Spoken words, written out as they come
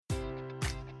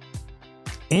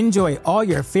Enjoy all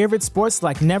your favorite sports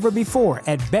like never before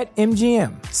at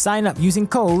BetMGM. Sign up using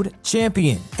code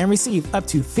CHAMPION and receive up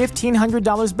to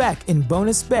 $1,500 back in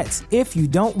bonus bets if you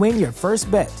don't win your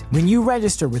first bet. When you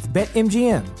register with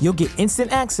BetMGM, you'll get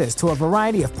instant access to a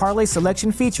variety of parlay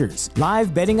selection features,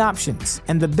 live betting options,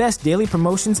 and the best daily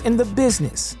promotions in the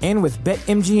business. And with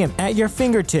BetMGM at your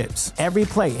fingertips, every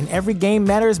play and every game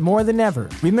matters more than ever.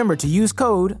 Remember to use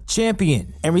code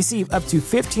CHAMPION and receive up to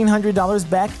 $1,500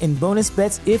 back in bonus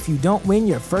bets if you don't win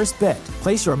your first bet.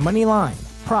 Place your money line,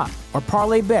 prop, or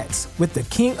parlay bets with the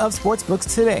king of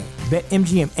sportsbooks today.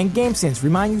 BetMGM and GameSense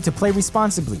remind you to play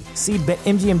responsibly. See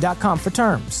BetMGM.com for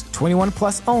terms. 21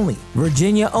 plus only.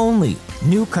 Virginia only.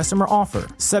 New customer offer.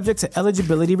 Subject to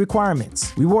eligibility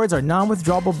requirements. Rewards are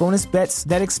non-withdrawable bonus bets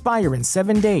that expire in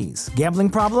 7 days. Gambling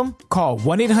problem? Call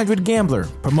 1-800-GAMBLER.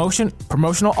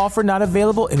 Promotional offer not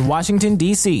available in Washington,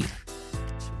 D.C.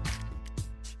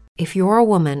 If you're a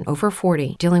woman over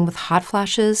 40 dealing with hot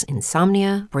flashes,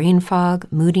 insomnia, brain fog,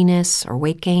 moodiness, or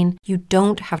weight gain, you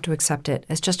don't have to accept it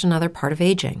as just another part of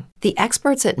aging. The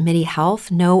experts at MIDI Health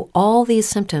know all these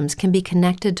symptoms can be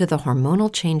connected to the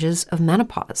hormonal changes of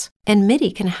menopause. And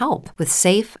MIDI can help with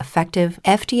safe, effective,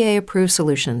 FDA-approved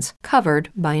solutions covered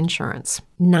by insurance.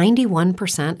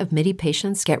 91% of MIDI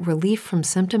patients get relief from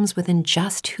symptoms within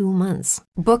just 2 months.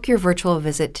 Book your virtual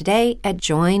visit today at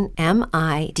joinmidi.com.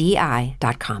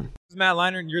 This is Matt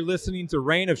Leinart, and you're listening to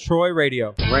Reign of Troy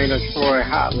Radio. Reign of Troy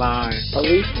Hotline.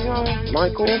 Alicia,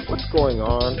 Michael, what's going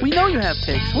on? We know you have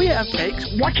takes. We have takes.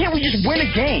 Why can't we just win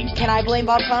a game? Can I blame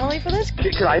Bob Connolly for this?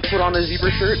 Could I put on a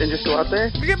zebra shirt and just go out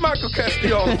there? Get Michael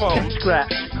Castillo on the phone.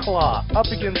 Scratch, claw, up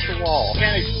against the wall.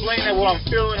 Can't explain that what I'm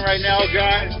feeling right now,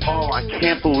 guys. Oh, I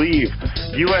can't believe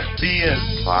USC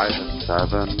is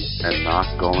 5-7 and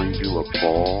not going to a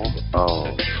bowl.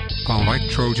 Oh. All right,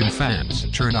 Trojan fans,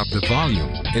 turn up the volume.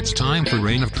 It's time for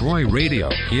Reign of Troy Radio.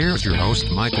 Here's your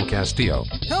host, Michael Castillo.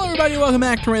 Hello, everybody. Welcome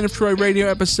back to Reign of Troy Radio,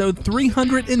 episode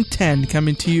 310,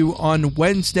 coming to you on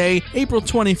Wednesday, April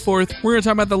 24th. We're going to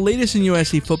talk about the latest in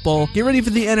USC football. Get ready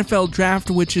for the NFL draft,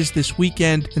 which is this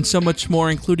weekend, and so much more,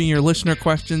 including your listener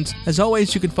questions. As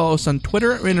always, you can follow us on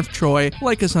Twitter at Reign of Troy,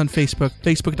 like us on Facebook,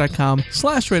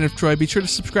 facebook.com/Reign of Troy. Be sure to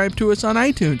subscribe to us on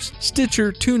iTunes,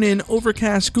 Stitcher, TuneIn,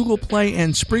 Overcast, Google Play,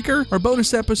 and Spreaker. Our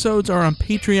bonus episodes are on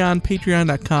Patreon,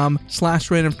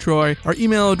 patreon.com/Reign of Troy. Our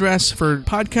email address for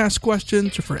podcast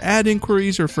questions or for ad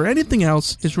inquiries or for anything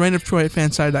else is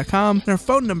reignoftroy@fanside.com. And our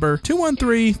phone number,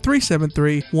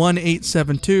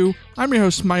 213-373-1872. I'm your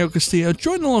host, Michael Castillo,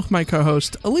 joined along with my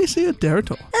co-host, Alicia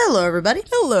Derator. Hello, everybody.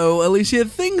 Hello, Alicia.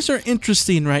 Things are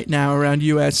interesting right now around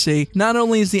USC. Not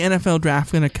only is the NFL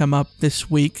draft going to come up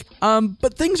this week,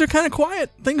 but things are kind of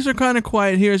quiet. Things are kind of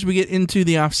quiet here as we get into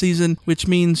the offseason, which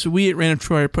means we at Reign of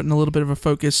Troy are putting a little bit of a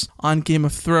focus on Game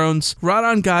of Thrones. Rod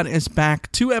on God is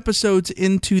back 2 episodes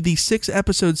into the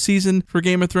 6-episode season for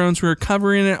Game of Thrones. We're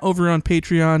covering it over on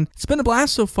Patreon. It's been a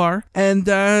blast so far, and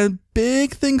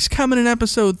big things coming in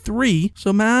episode 3,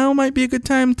 so now might be a good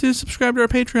time to subscribe to our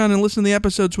Patreon and listen to the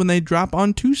episodes when they drop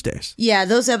on Tuesdays. Yeah,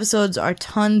 those episodes are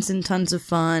tons and tons of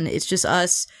fun. It's just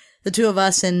us, the two of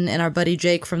us, and our buddy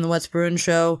Jake from the What's Brewin'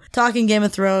 Show, talking Game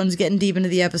of Thrones, getting deep into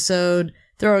the episode,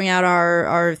 throwing out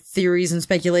our theories and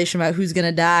speculation about who's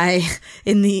gonna die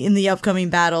in the upcoming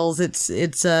battles. It's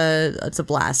a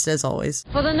blast, as always.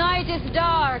 For the night is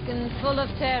dark and full of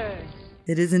terrors.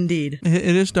 It is indeed.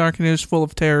 It is dark and it is full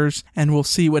of terrors, and we'll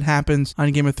see what happens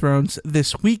on Game of Thrones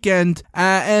this weekend.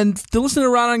 And to listen to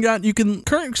Rod on God,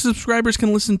 current subscribers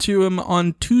can listen to him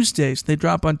on Tuesdays. They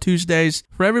drop on Tuesdays.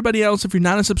 For everybody else, if you're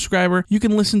not a subscriber, you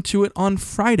can listen to it on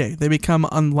Friday. They become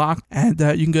unlocked, and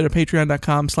you can go to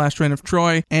patreon.com/Reign of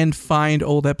Troy and find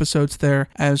old episodes there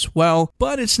as well.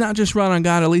 But it's not just Rod on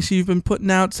God. Alicia, you've been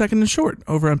putting out Second and Short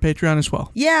over on Patreon as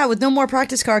well. Yeah, with no more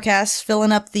practice car casts,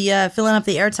 filling up the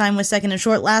airtime with Second and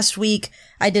Short. Last week,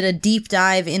 I did a deep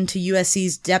dive into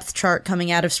USC's depth chart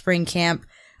coming out of spring camp.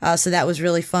 So that was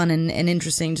really fun and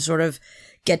interesting to sort of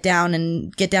get down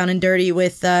and dirty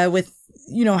with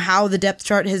how the depth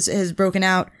chart has broken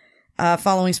out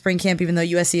following spring camp. Even though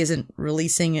USC isn't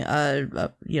releasing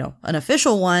an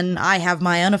official one, I have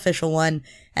my unofficial one,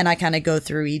 and I kind of go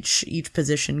through each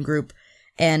position group.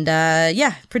 And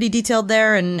pretty detailed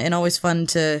there, and always fun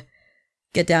to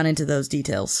get down into those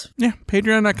details. Yeah,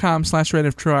 patreon.com/Reign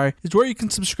of Troy is where you can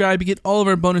subscribe. You get all of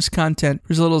our bonus content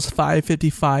for as little as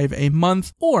 $5.55 a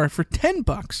month, or for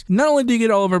 $10. Not only do you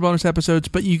get all of our bonus episodes,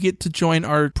 but you get to join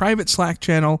our private Slack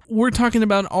channel. We're talking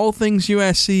about all things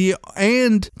USC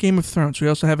and Game of Thrones. We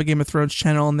also have a Game of Thrones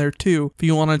channel in there too, if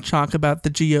you want to talk about the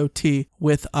GOT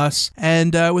with us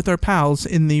and with our pals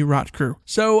in the Rot Crew.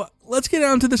 So let's get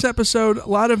on to this episode. A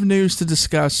lot of news to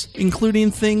discuss, including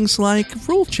things like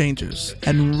rule changes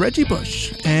and Reggie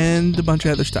Bush and a bunch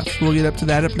of other stuff. We'll get up to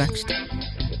that up next.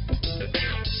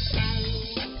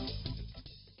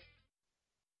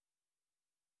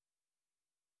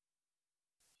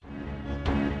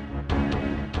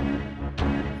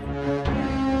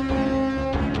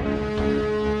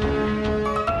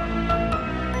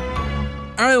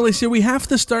 All right, Alicia, we have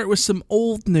to start with some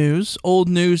old news. Old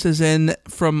news as in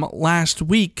from last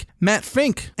week. Matt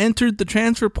Fink entered the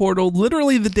transfer portal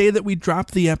literally the day that we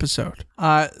dropped the episode.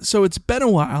 So it's been a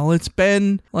while. It's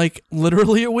been like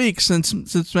literally a week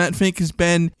since Matt Fink has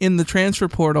been in the transfer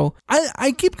portal.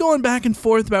 I keep going back and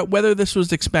forth about whether this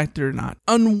was expected or not.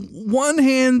 On one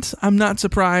hand, I'm not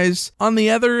surprised. On the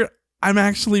other, I'm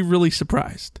actually really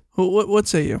surprised. What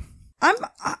say you? I'm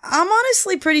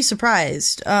honestly pretty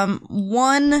surprised.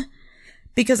 One,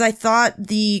 because I thought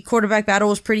the quarterback battle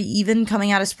was pretty even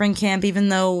coming out of spring camp, even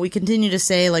though we continue to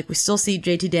say, like, we still see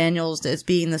JT Daniels as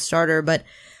being the starter, but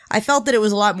I felt that it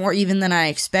was a lot more even than I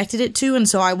expected it to, and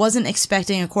so I wasn't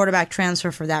expecting a quarterback transfer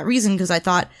for that reason, because I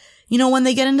thought, you know, when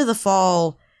they get into the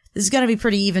fall, this is going to be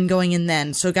pretty even going in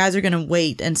then, so guys are going to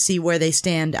wait and see where they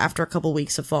stand after a couple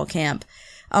weeks of fall camp.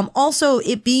 Also,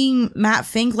 it being Matt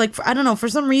Fink, like, I don't know, for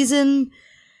some reason,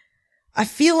 I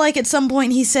feel like at some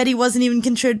point he said he wasn't even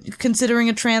considering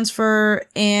a transfer,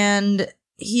 and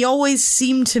he always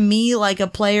seemed to me like a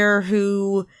player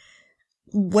who,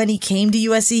 when he came to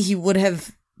USC, he would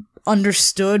have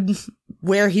understood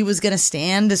where he was going to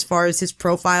stand as far as his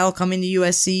profile coming to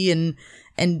USC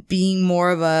and being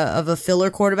more of a filler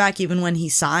quarterback even when he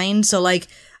signed. So, like,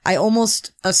 I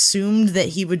almost assumed that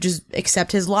he would just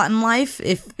accept his lot in life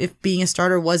if being a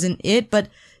starter wasn't it. But,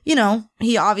 you know,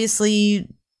 he obviously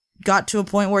got to a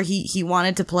point where he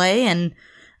wanted to play, and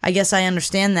I guess I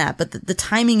understand that. But the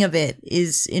timing of it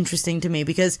is interesting to me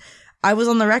because I was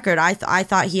on the record. I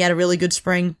thought he had a really good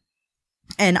spring,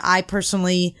 and I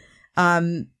personally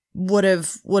would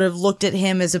have looked at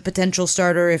him as a potential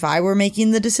starter if I were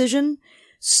making the decision.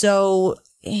 So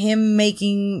him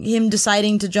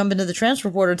deciding to jump into the transfer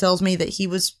portal tells me that he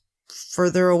was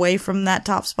further away from that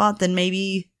top spot than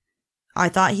maybe I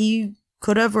thought he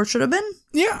could have or should have been.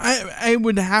 Yeah, I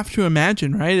would have to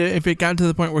imagine, right? If it got to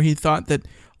the point where he thought that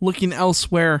looking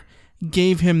elsewhere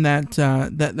gave him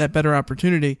that better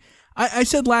opportunity. I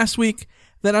said last week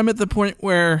that I'm at the point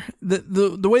where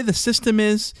the way the system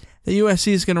is that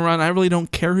USC is going to run, I really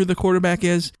don't care who the quarterback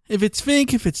is. If it's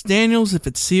Fink, if it's Daniels, if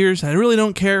it's Sears, I really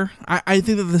don't care. I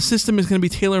think that the system is going to be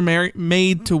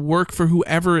tailor-made to work for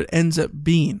whoever it ends up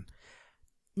being.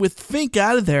 With Fink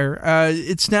out of there,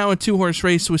 it's now a two-horse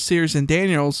race with Sears and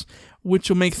Daniels, which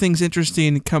will make things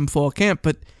interesting come fall camp.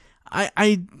 But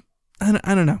I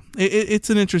don't know.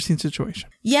 It's an interesting situation.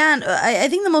 Yeah, and I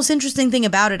think the most interesting thing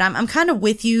about it, I'm kind of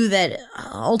with you that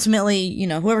ultimately, you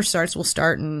know, whoever starts will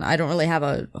start, and I don't really have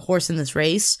a horse in this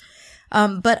race.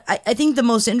 But I think the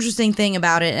most interesting thing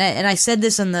about it, and I said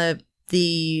this in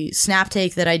the snap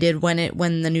take that I did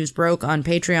when the news broke on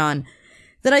Patreon,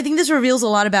 that I think this reveals a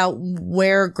lot about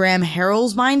where Graham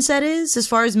Harrell's mindset is as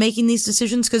far as making these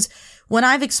decisions. Because when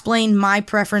I've explained my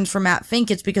preference for Matt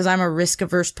Fink, it's because I'm a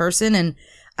risk-averse person, and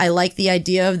I like the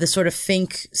idea of the sort of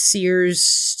Fink-Sears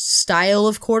style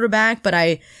of quarterback, but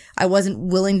I wasn't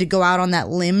willing to go out on that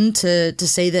limb to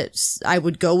say that I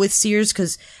would go with Sears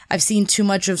because I've seen too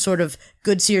much of sort of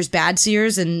good Sears, bad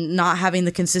Sears, and not having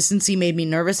the consistency made me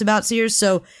nervous about Sears.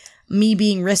 So me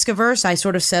being risk-averse, I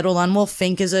sort of settled on, well,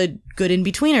 Fink is a good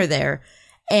in-betweener there.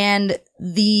 And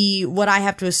what I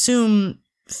have to assume,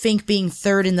 Fink being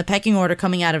third in the pecking order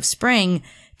coming out of spring,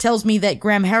 tells me that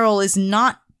Graham Harrell is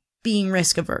not being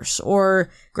risk averse,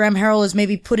 or Graham Harrell is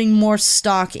maybe putting more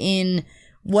stock in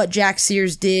what Jack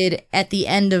Sears did at the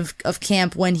end of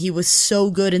camp when he was so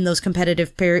good in those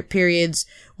competitive periods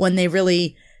when they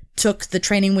really took the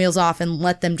training wheels off and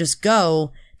let them just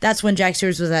go. That's when Jack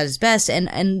Sears was at his best,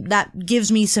 and that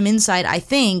gives me some insight, I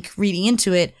think, reading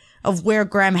into it, of where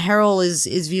Graham Harrell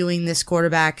is viewing this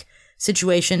quarterback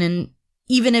situation. And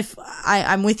even if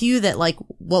I'm with you that, like,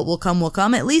 what will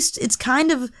come, at least it's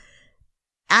kind of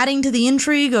adding to the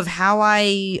intrigue of how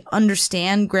I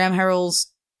understand Graham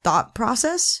Harrell's thought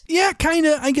process. Yeah, kind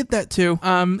of. I get that too.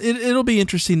 It'll be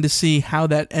interesting to see how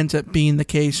that ends up being the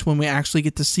case when we actually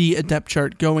get to see a depth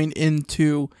chart going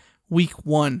into week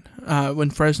 1 when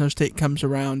Fresno State comes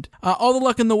around. All the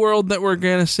luck in the world that we're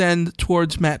going to send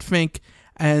towards Matt Fink,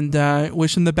 and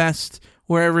wish him the best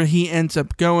wherever he ends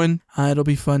up going. It'll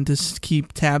be fun to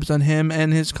keep tabs on him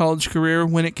and his college career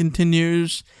when it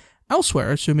continues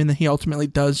elsewhere, assuming that he ultimately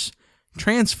does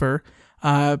transfer.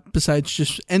 Besides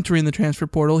just entering the transfer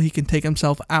portal, he can take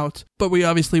himself out. But we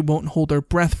obviously won't hold our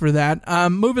breath for that.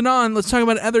 Moving on, let's talk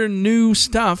about other new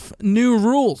stuff, new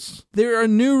rules. There are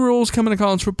new rules coming to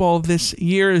college football this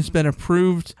year. It's been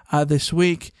approved this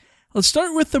week. Let's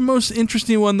start with the most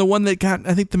interesting one, the one that got,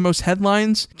 I think, the most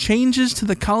headlines. Changes to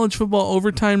the college football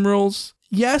overtime rules.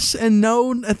 Yes and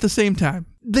no at the same time.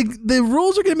 The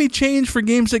rules are going to be changed for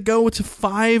games that go to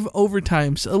 5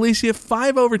 overtimes. Alicia,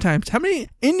 5 overtimes.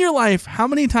 How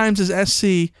many times has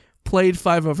SC played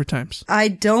 5 overtimes? I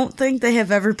don't think they have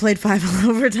ever played 5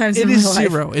 overtimes in my life. It is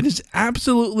 0. It is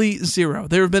absolutely 0.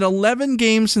 There have been 11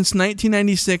 games since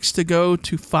 1996 to go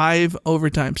to 5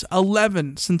 overtimes.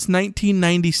 11 since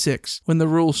 1996 when the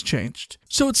rules changed.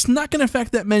 So it's not going to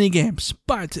affect that many games.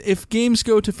 But if games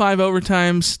go to 5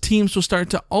 overtimes, teams will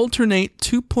start to alternate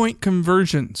 2-point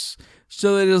conversions.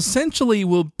 So it essentially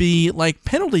will be like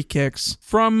penalty kicks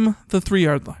from the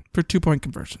 3-yard line for 2-point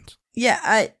conversions.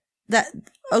 Yeah,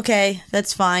 okay,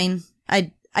 that's fine.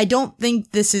 I don't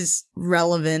think this is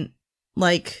relevant.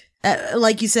 Like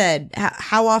you said,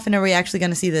 how often are we actually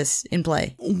going to see this in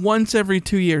play? Once every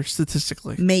 2 years,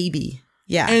 statistically. Maybe.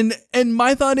 Yeah. And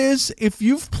my thought is, if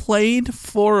you've played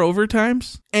 4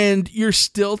 overtimes and you're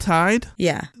still tied,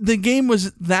 yeah, the game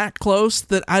was that close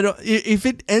that if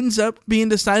it ends up being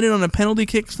decided on a penalty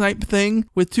kick type thing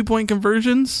with 2-point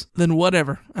conversions, then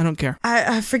whatever. I don't care.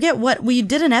 I forget what we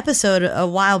did an episode a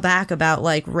while back about,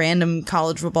 like, random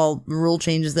college football rule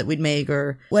changes that we'd make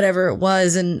or whatever it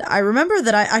was. And I remember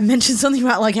that I mentioned something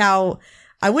about, like, how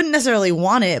I wouldn't necessarily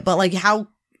want it, but, like, how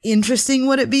interesting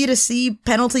would it be to see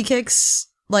penalty kicks,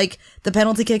 like the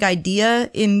penalty kick idea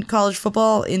in college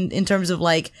football in terms of,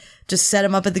 like, just set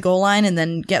them up at the goal line and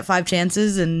then get 5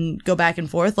 chances and go back and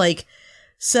forth. Like,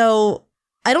 so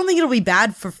I don't think it'll be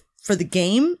bad for the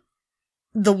game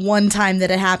the one time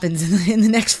that it happens in the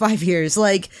next 5 years.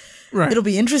 Like, right. It'll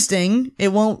be interesting. It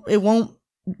won't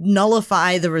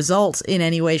nullify the result in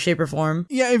any way, shape, or form.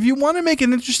 Yeah, if you want to make it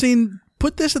interesting,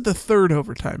 put this at the 3rd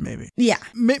overtime, maybe. Yeah.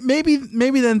 Maybe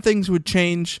then things would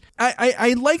change.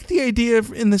 I like the idea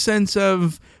in the sense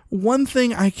of, one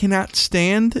thing I cannot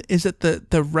stand is that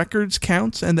the records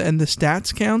counts and the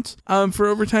stats counts for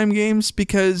overtime games,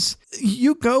 because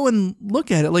you go and look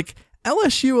at it, like,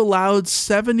 LSU allowed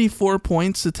 74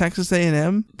 points to Texas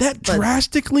A&M. That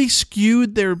drastically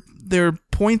skewed their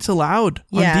points allowed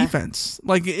on defense.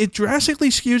 Like, it drastically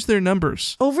skews their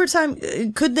numbers. Overtime,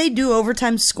 could they do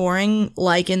overtime scoring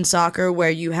like in soccer,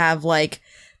 where you have, like,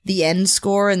 the end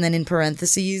score and then in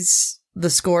parentheses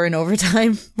the score in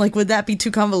overtime? Like, would that be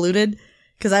too convoluted?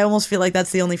 Because I almost feel like that's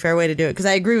the only fair way to do it. Because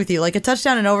I agree with you. Like, a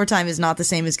touchdown in overtime is not the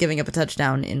same as giving up a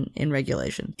touchdown in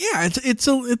regulation. Yeah, it's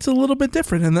a little bit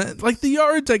different. And like, the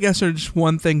yards, I guess, are just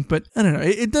one thing. But I don't know.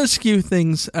 It does skew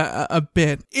things a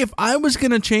bit. If I was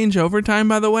going to change overtime,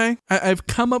 by the way, I've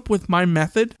come up with my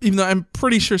method. Even though I'm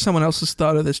pretty sure someone else has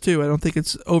thought of this too. I don't think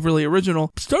it's overly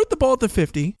original. Start the ball at the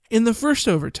 50 in the first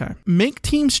overtime. Make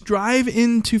teams drive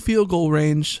into field goal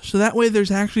range. So that way there's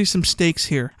actually some stakes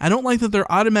here. I don't like that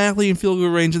they're automatically in field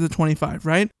goal range of the 25,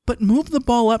 right? But move the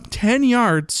ball up 10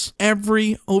 yards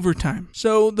every overtime.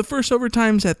 So the first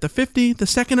overtime's at the 50, the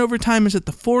second overtime is at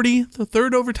the 40, the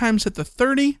third overtime's at the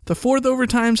 30, the fourth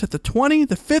overtime's at the 20,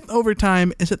 the fifth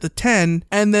overtime is at the 10,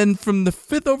 and then from the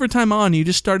 5th overtime on, you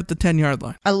just start at the 10-yard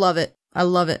line. I love it. I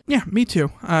love it. Yeah, me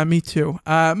too.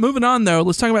 Moving on, though,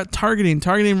 let's talk about targeting.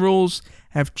 Targeting rules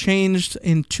have changed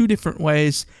in 2 different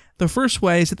ways. The first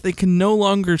way is that they can no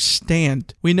longer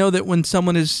stand. We know that when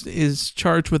someone is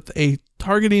charged with a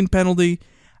targeting penalty,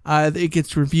 it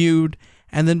gets reviewed.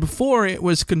 And then before, it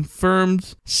was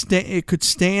confirmed it could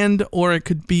stand or it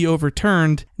could be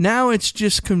overturned. Now it's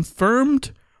just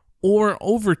confirmed or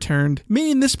overturned,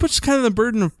 meaning this puts kind of the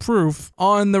burden of proof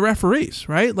on the referees,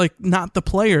 right? Like, not the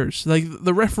players. Like,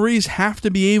 the referees have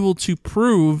to be able to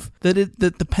prove that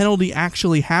the penalty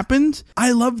actually happened.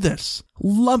 I love this.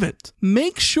 Love it.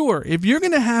 Make sure, if you're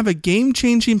going to have a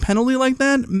game-changing penalty like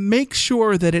that, make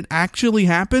sure that it actually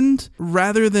happened,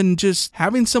 rather than just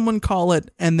having someone call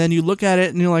it and then you look at it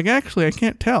and you're like, actually, I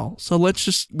can't tell. So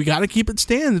we got to keep it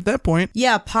stand at that point.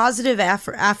 Yeah, positive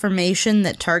affirmation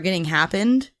that targeting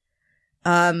happened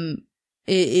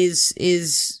is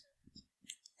it's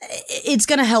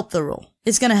going to help the rule.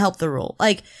 It's going to help the rule.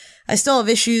 Like, I still have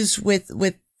issues with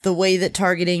the way that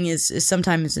targeting is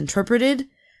sometimes interpreted,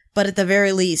 but at the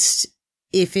very least,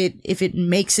 if it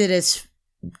makes it as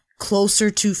closer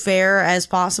to fair as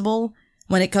possible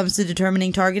when it comes to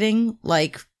determining targeting,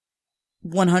 like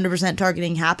 100%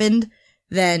 targeting happened,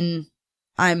 then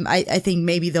I think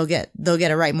maybe they'll get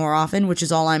it right more often, which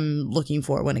is all I'm looking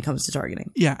for when it comes to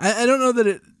targeting. Yeah, I don't know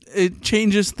that it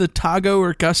changes the Tago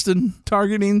or Gustin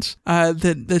targetings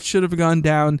that should have gone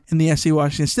down in the SC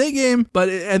Washington State game, but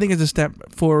I think it's a step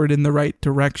forward in the right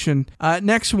direction.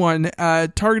 Next one,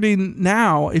 targeting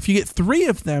now, if you get 3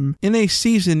 of them in a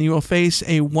season, you will face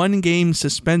a 1-game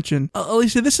suspension.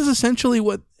 Alicia, this is essentially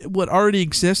what already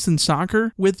exists in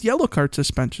soccer with yellow card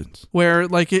suspensions, where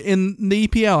like in the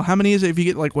EPL, how many is it? If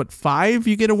you get 5,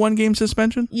 you get a 1-game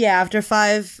suspension? Yeah, after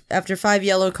five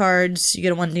yellow cards, you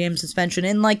get a 1-game suspension.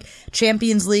 In like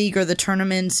Champions League or the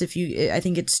tournaments, I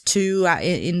think it's 2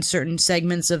 in certain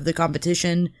segments of the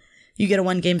competition, you get a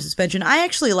 1-game suspension. I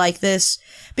actually like this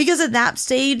because at that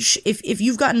stage, if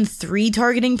you've gotten 3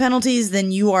 targeting penalties,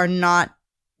 then you are not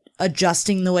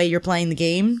adjusting the way you're playing the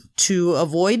game to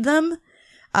avoid them.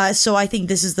 So I think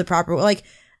this is the proper,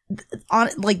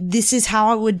 this is how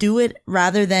I would do it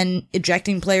rather than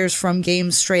ejecting players from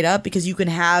games straight up, because you can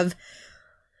have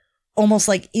almost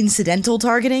like incidental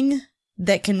targeting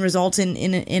that can result in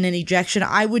an ejection.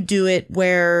 I would do it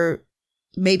where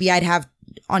maybe I'd have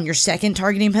on your second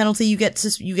targeting penalty, you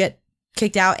get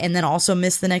kicked out and then also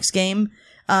miss the next game.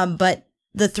 But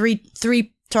the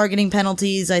three targeting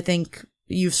penalties, I think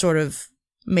you've sort of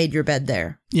made your bed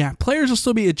there. Yeah, players will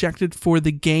still be ejected for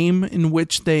the game in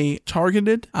which they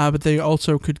targeted, but they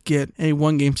also could get a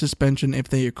 1-game suspension if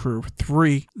they accrue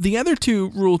 3. The other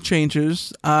 2 rule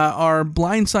changes are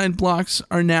blindside blocks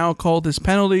are now called as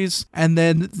penalties, and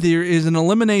then there is an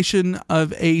elimination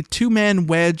of a 2-man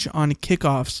wedge on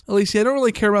kickoffs. Alicia, I don't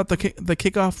really care about the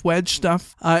kickoff wedge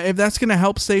stuff. If that's going to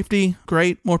help safety,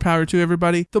 great, more power to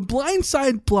everybody. The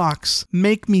blindside blocks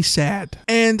make me sad,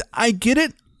 and I get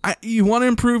it. You want to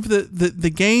improve the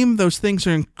game. Those things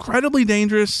are incredibly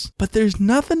dangerous, but there's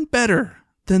nothing better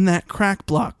than that crack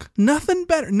block. Nothing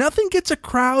better. Nothing gets a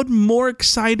crowd more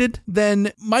excited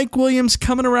than Mike Williams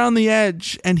coming around the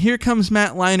edge, and here comes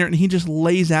Matt Leinart, and he just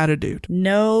lays out a dude.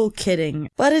 No kidding.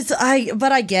 But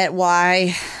I get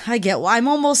why. I'm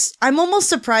almost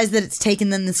surprised that it's taken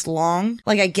them this long.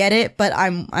 Like, I get it, but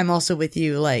I'm also with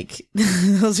you. Like,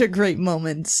 those are great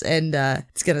moments, and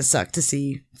it's gonna suck to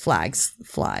see flags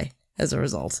fly as a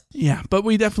result. Yeah, but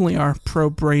we definitely are pro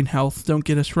brain health, don't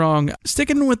get us wrong.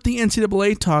 Sticking with the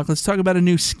NCAA talk, let's talk about a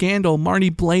new scandal. Marty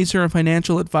Blazer, a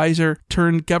financial advisor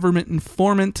turned government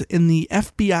informant in the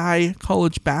FBI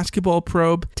college basketball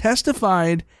probe,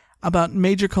 testified about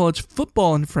major college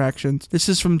football infractions. This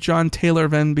is from John Taylor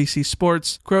of NBC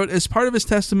Sports. Quote, as part of his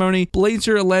testimony,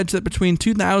 Blazer alleged that between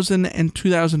 2000 and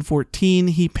 2014,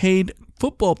 he paid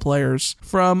football players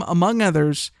from, among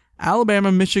others,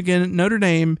 Alabama, Michigan, Notre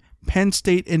Dame, Penn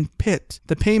State, and Pitt.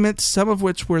 The payments, some of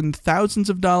which were in thousands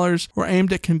of dollars, were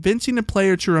aimed at convincing a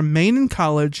player to remain in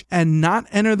college and not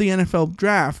enter the NFL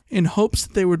draft in hopes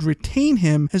that they would retain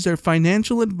him as their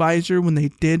financial advisor when they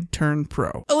did turn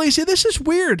pro. Alicia, this is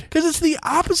weird because it's the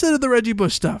opposite of the Reggie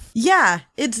Bush stuff. Yeah,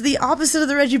 it's the opposite of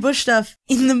the Reggie Bush stuff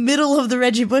in the middle of the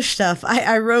Reggie Bush stuff.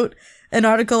 I wrote an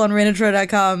article on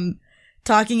RainofTroy.com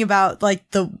talking about like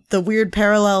the weird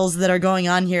parallels that are going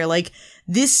on here. Like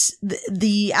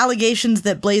the allegations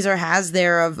that Blazer has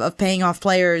there of paying off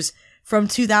players from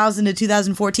 2000 to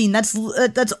 2014,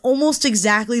 that's almost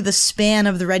exactly the span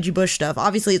of the Reggie Bush stuff.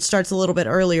 Obviously it starts a little bit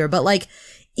earlier, but like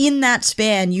in that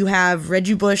span you have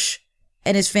Reggie Bush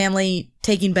and his family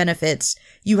taking benefits.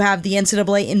 You have the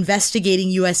NCAA investigating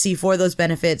USC for those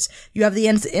benefits. You have the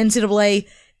NCAA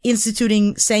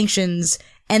instituting sanctions.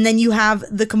 And then you have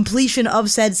the completion of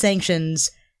said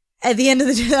sanctions at the end of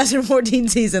the 2014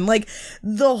 season. Like,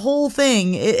 the whole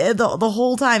thing, the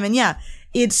whole time. And yeah,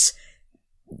 it's,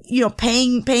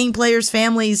 paying players'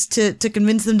 families to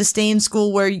convince them to stay in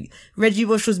school, where Reggie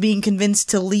Bush was being convinced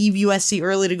to leave USC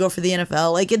early to go for the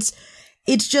NFL. Like,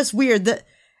 it's just weird. That,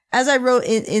 as I wrote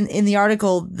in the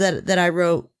article that I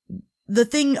wrote, the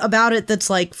thing about it that's,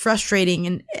 like, frustrating,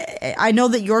 and I know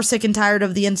that you're sick and tired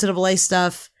of the NCAA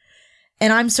stuff,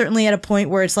 and I'm certainly at a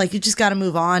point where it's like, you just gotta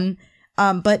move on.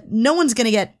 But no one's gonna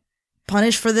get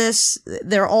punished for this.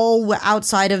 They're all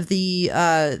outside of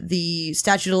the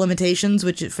statute of limitations,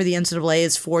 which for the NCAA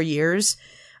is 4 years.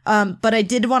 But I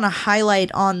did want to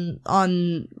highlight on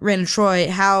Rain and Troy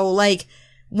how, like,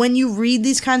 when you read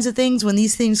these kinds of things, when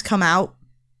these things come out,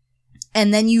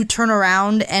 and then you turn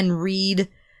around and read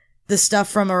the stuff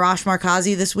from Arash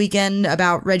Markazi this weekend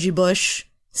about Reggie Bush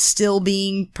still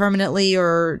being permanently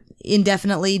or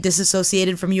indefinitely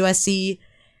disassociated from USC,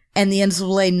 and the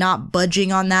NCAA not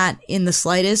budging on that in the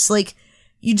slightest, like,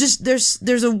 you just,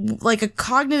 there's a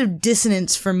cognitive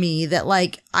dissonance for me that,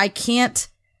 like, I can't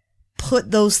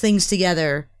put those things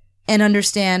together and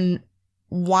understand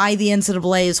why the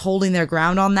NCAA is holding their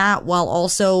ground on that while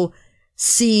also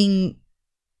seeing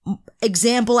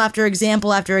example after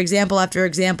example after example after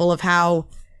example of how,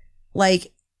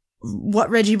 like, what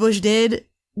Reggie Bush did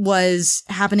was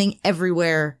happening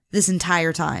everywhere this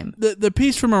entire time. The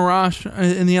piece from Arash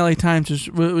in the LA Times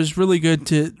was really good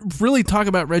to really talk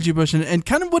about Reggie Bush and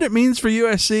kind of what it means for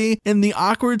USC in the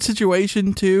awkward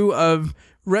situation, too, of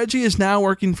Reggie is now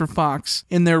working for Fox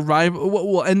in their rival, what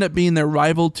will end up being their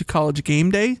rival to College Game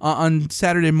Day on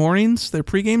Saturday mornings, their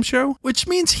pregame show, which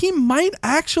means he might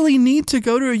actually need to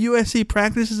go to a USC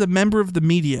practice as a member of the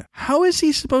media. How is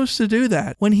he supposed to do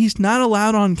that when he's not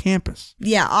allowed on campus?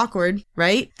 Yeah, awkward,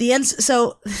 right?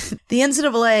 So the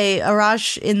NCAA,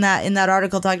 Arash in that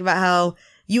article talked about how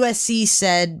USC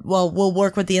said, well, we'll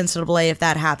work with the NCAA if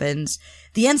that happens.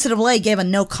 The NCAA gave a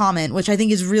no comment, which I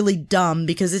think is really dumb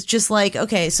because it's just like,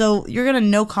 okay, so you're going to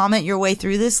no comment your way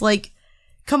through this? Like,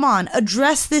 come on,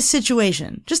 address this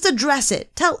situation. Just address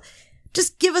it.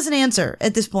 Just give us an answer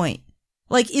at this point.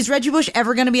 Like, is Reggie Bush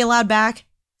ever going to be allowed back?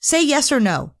 Say yes or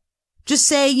no. Just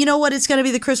say, you know what, it's going to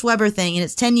be the Chris Webber thing and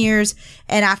it's 10 years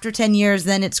and after 10 years,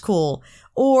 then it's cool.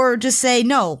 Or just say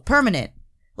no, permanent.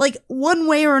 Like, one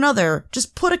way or another,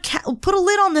 just put a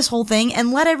lid on this whole thing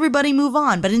and let everybody move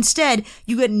on. But instead,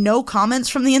 you get no comments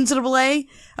from the NCAA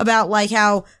about, like,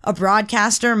 how a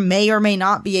broadcaster may or may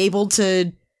not be able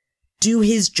to do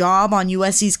his job on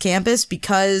USC's campus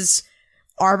because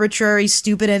arbitrary,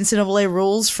 stupid NCAA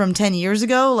rules from 10 years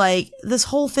ago. Like, this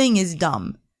whole thing is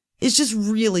dumb. It's just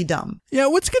really dumb. Yeah,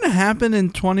 what's going to happen in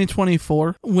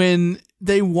 2024 when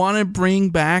they want to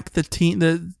bring back the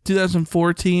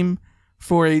 2004 team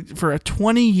for a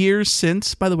 20 years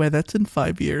since? By the way, that's in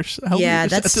 5 years. Yeah,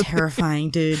 that's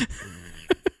terrifying, dude.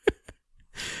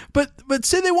 But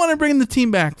say they want to bring the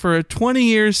team back for a 20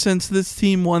 years since this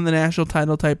team won the national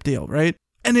title type deal, right?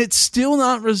 And it's still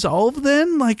not resolved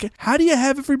then? Like, how do you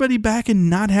have everybody back and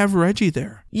not have Reggie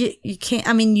there? You can't,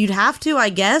 I mean, you'd have to, I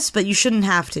guess, but you shouldn't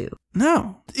have to.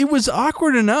 No. It was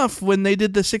awkward enough when they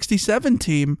did the 67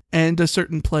 team and a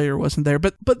certain player wasn't there.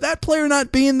 But that player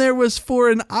not being there was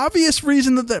for an obvious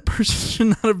reason that person should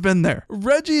not have been there.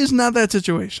 Reggie is not that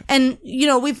situation. And, you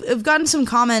know, we've gotten some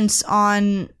comments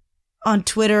on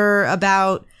Twitter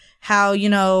about how, you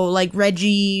know, like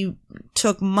Reggie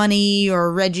took money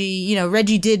or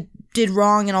Reggie did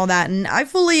wrong and all that. And I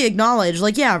fully acknowledge,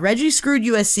 like, yeah, Reggie screwed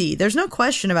USC. There's no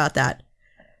question about that.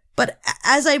 But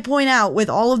as I point out with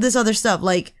all of this other stuff,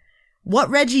 like, what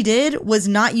Reggie did was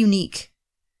not unique.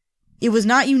 It was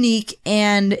not unique,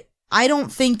 and I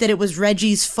don't think that it was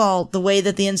Reggie's fault the way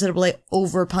that the NCAA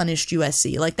overpunished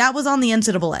USC. Like, that was on the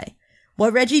NCAA.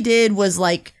 What Reggie did was,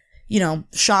 like, you know,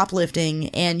 shoplifting,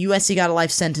 and USC got a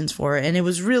life sentence for it. And it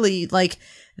was really, like,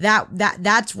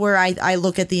 that's where I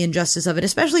look at the injustice of it,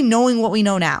 especially knowing what we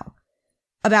know now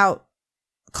about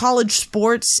college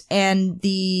sports and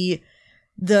the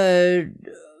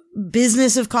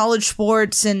business of college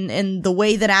sports and the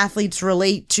way that athletes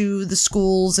relate to the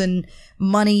schools and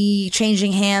money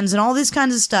changing hands and all this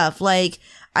kinds of stuff. Like,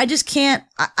 I just can't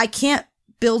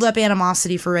build up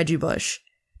animosity for Reggie Bush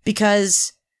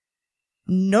because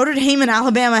Notre Dame and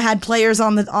Alabama had players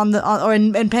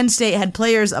and Penn State had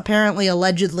players apparently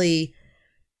allegedly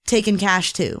taken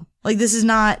cash too. Like, this is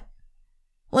not,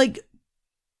 like,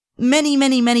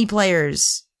 many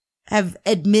players have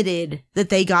admitted that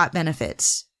they got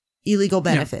benefits, illegal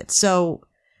benefits. Yeah. So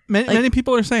many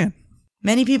people are saying.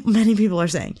 Many people are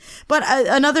saying. But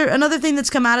another thing that's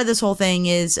come out of this whole thing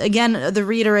is, again, the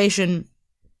reiteration.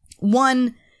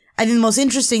 One, I think the most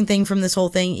interesting thing from this whole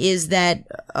thing is that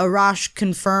Arash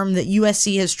confirmed that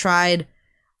USC has tried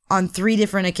on 3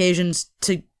 different occasions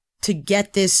to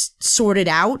get this sorted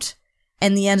out,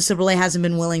 and the NCAA hasn't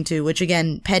been willing to, which,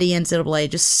 again, petty NCAA,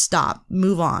 just stop,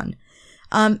 move on.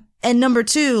 And number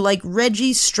 2, like,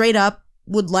 Reggie straight up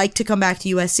would like to come back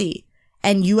to USC,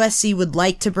 and USC would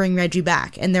like to bring Reggie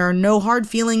back. And there are no hard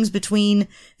feelings between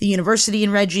the university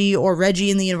and Reggie or Reggie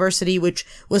and the university, which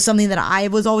was something that I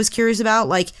was always curious about.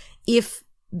 Like, if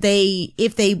they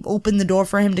open the door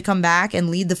for him to come back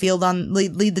and lead the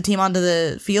team onto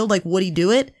the field, like, would he do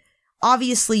it?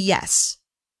 Obviously, yes.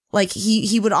 Like,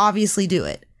 he would obviously do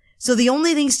it. So the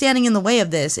only thing standing in the way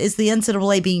of this is the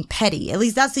NCAA being petty. At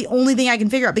least that's the only thing I can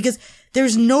figure out, because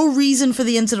there's no reason for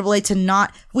the NCAA to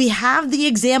not. We have the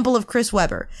example of Chris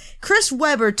Webber. Chris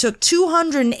Webber took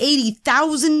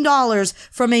 $280,000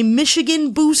 from a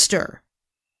Michigan booster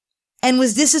and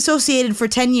was disassociated for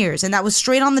 10 years. And that was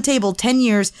straight on the table, 10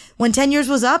 years. When 10 years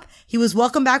was up, he was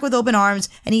welcomed back with open arms,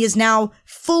 and he is now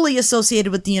fully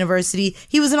associated with the university.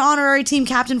 He was an honorary team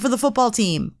captain for the football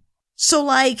team. So,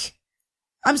 like,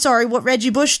 I'm sorry, what Reggie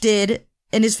Bush did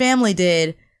and his family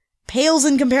did pales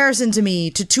in comparison to me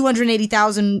to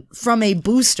 $280,000 from a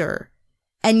booster.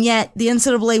 And yet the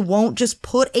NCAA won't just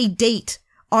put a date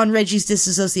on Reggie's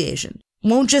disassociation.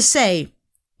 Won't just say,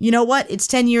 you know what, it's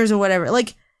 10 years or whatever.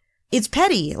 Like, it's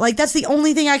petty. Like, that's the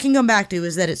only thing I can come back to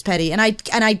is that it's petty. And I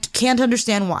can't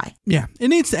understand why. Yeah, it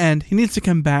needs to end. He needs to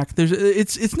come back.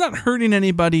 It's not hurting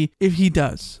anybody if he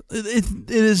does.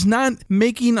 It is not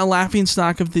making a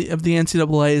laughingstock of the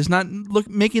NCAA. It is not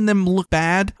making them look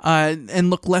bad and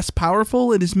look less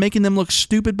powerful. It is making them look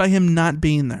stupid by him not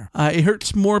being there. It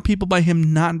hurts more people by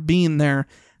him not being there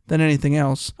than anything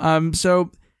else.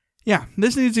 So yeah,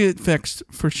 this needs to get fixed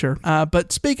for sure.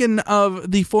 But speaking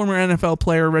of the former NFL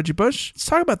player Reggie Bush, let's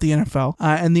talk about the NFL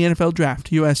and the NFL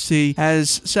draft. USC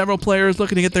has several players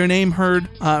looking to get their name heard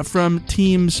from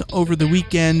teams over the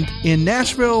weekend in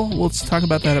Nashville. Let's talk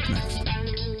about that up next.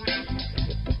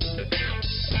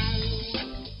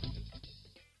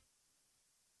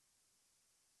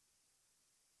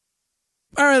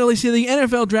 All right, Alicia, the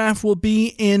NFL draft will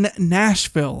be in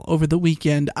Nashville over the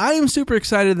weekend. I am super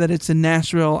excited that it's in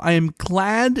Nashville. I am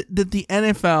glad that the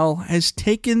NFL has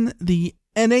taken the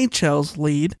NHL's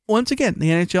lead. Once again, the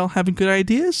NHL having good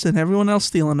ideas and everyone else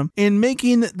stealing them. In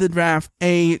making the draft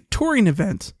a touring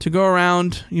event to go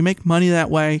around, you make money that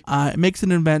way. It makes it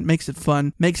an event, makes it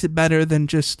fun, makes it better than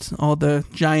just all the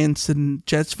Giants and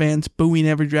Jets fans booing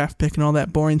every draft pick and all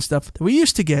that boring stuff that we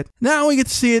used to get. Now we get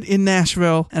to see it in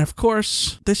Nashville. And of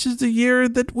course, this is the year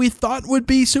that we thought would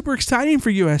be super exciting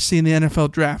for USC in the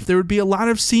NFL draft. There would be a lot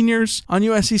of seniors on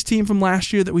USC's team from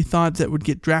last year that we thought that would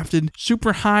get drafted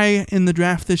super high in the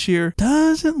draft this year.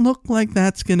 Doesn't look like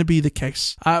that's going to be the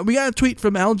case. We got a tweet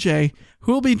from LJ.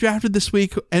 Who will be drafted this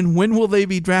week and when will they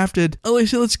be drafted?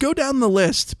 Alicia, let's go down the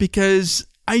list because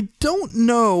I don't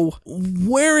know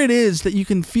where it is that you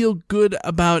can feel good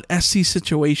about SC's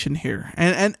situation here.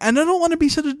 And I don't want to be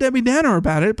such a Debbie Downer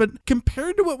about it, but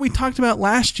compared to what we talked about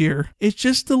last year, it's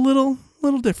just a little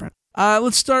different.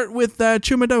 Let's start with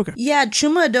Chuma Edoga. Yeah,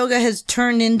 Chuma Edoga has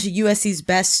turned into USC's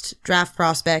best draft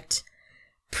prospect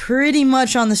pretty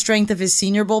much on the strength of his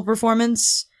Senior Bowl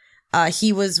performance.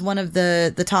 He was one of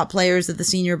the top players at the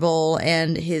Senior Bowl,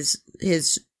 and his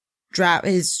draft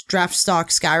stock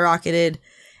skyrocketed,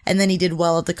 and then he did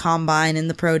well at the Combine and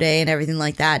the Pro Day and everything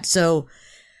like that. So,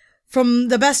 from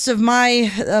the best of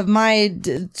my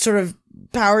sort of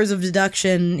powers of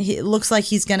deduction, it looks like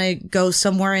he's gonna go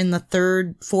somewhere in the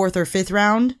 3rd, 4th, or 5th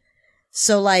round.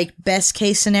 So, like, best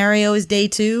case scenario is day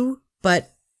 2,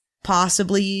 but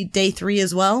possibly day 3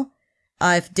 as well.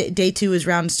 If day 2 is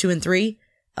rounds 2 and 3.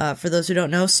 For those who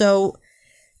don't know. So,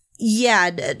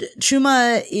 yeah,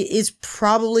 Chuma is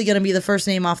probably going to be the first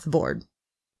name off the board.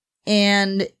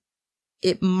 And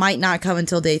it might not come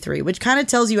until day 3, which kind of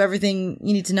tells you everything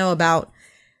you need to know about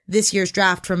this year's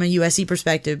draft from a USC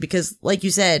perspective. Because, like you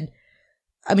said,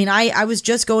 I mean, I was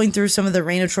just going through some of the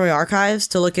Reign of Troy archives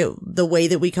to look at the way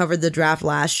that we covered the draft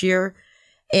last year.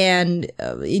 And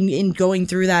in going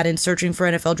through that and searching for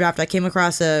NFL draft, I came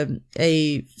across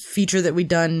a feature that we'd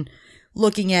done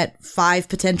looking at 5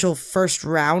 potential first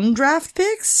round draft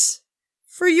picks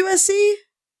for USC,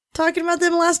 talking about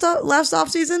them last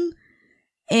offseason.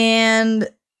 And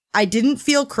I didn't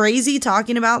feel crazy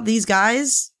talking about these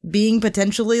guys being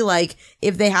potentially, like,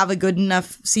 if they have a good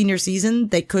enough senior season,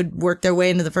 they could work their way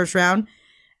into the first round.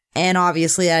 And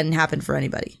obviously that didn't happen for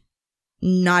anybody.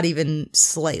 Not even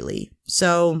slightly.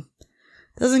 So,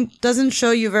 doesn't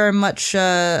show you very much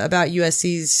about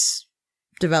USC's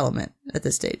development at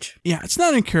this stage. Yeah, it's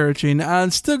not encouraging.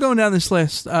 Still going down this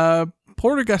list.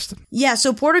 Porter Gustin. Yeah,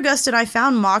 so Porter Gustin, I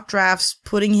found mock drafts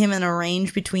putting him in a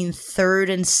range between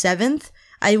 3rd and 7th.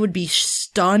 I would be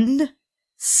stunned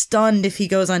if he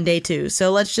goes on day 2. So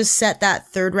let's just set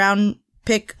that 3rd round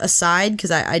pick aside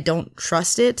because I don't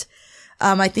trust it.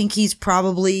 I think he's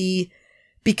probably,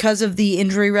 because of the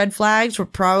injury red flags, we're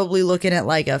probably looking at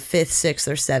like a 5th, 6th,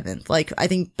 or 7th. Like, I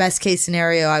think best case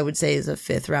scenario, I would say, is a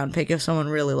 5th round pick if someone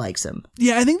really likes him.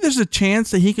 Yeah, I think there's a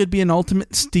chance that he could be an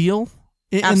ultimate steal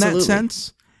in that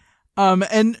sense.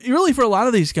 And really for a lot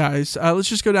of these guys, let's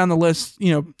just go down the list.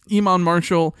 You know, Iman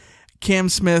Marshall, Cam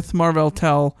Smith, Marvell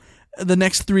Tell, the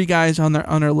next 3 guys on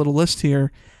our little list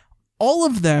here, all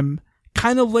of them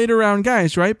kind of later round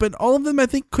guys, right? But all of them, I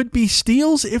think, could be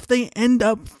steals if they end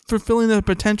up fulfilling the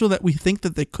potential that we think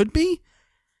that they could be.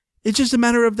 It's just a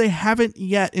matter of they haven't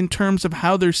yet in terms of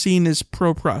how they're seen as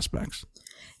pro prospects.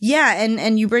 Yeah,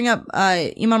 and you bring up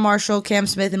Iman Marshall, Cam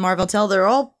Smith, and Marvell Tell. They're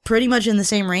all pretty much in the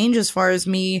same range as far as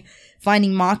me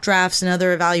finding mock drafts and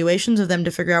other evaluations of them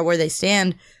to figure out where they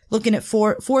stand. Looking at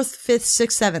 4th, 5th,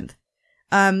 6th, 7th.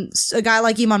 A guy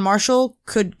like Iman Marshall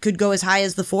could go as high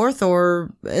as the 4th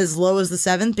or as low as the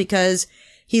 7th because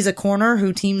he's a corner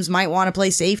who teams might want to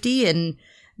play safety, and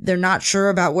they're not sure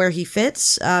about where he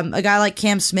fits. A guy like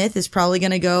Cam Smith is probably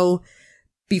going to go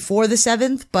before the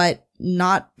 7th, but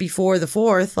not before the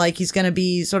 4th. Like, he's going to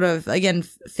be sort of, again,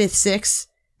 5th, 6th,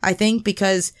 I think,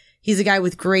 because he's a guy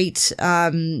with great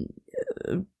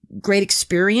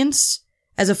experience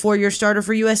as a 4-year starter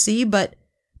for USC,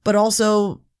 but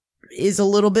also is a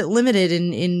little bit limited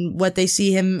in what they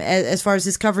see him as far as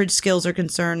his coverage skills are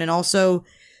concerned, and also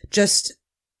just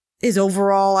his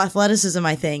overall athleticism,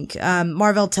 I think.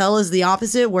 Marvell Tell is the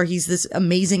opposite, where he's this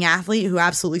amazing athlete who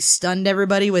absolutely stunned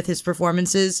everybody with his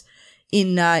performances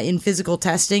in physical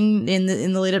testing in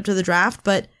the lead up to the draft,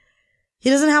 but he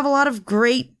doesn't have a lot of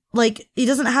great, he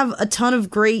doesn't have a ton of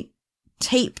great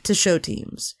tape to show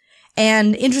teams.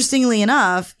 And interestingly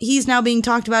enough, he's now being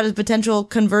talked about as potential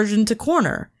conversion to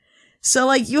corner. So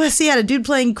USC had a dude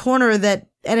playing corner that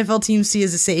NFL teams see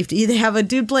as a safety. They have a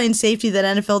dude playing safety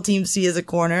that NFL teams see as a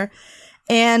corner.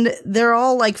 And they're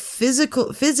all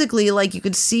physically, you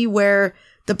could see where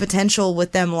the potential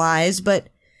with them lies, but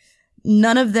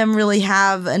none of them really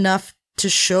have enough to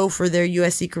show for their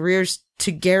USC careers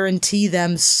to guarantee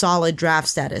them solid draft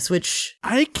status, which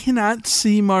I cannot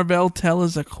see Marvell Tell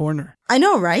as a corner. I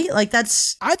know, right? I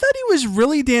thought he was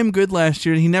really damn good last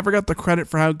year, and he never got the credit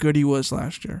for how good he was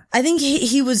last year. I think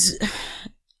he was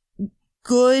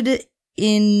good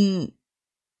in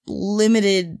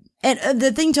limited. And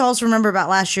the thing to also remember about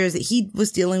last year is that he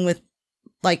was dealing with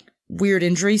weird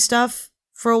injury stuff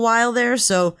for a while there.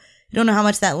 So I don't know how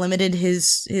much that limited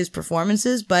his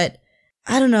performances, but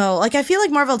I don't know. I feel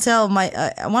like Marvell Tell,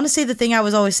 I want to say the thing I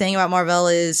was always saying about Marvell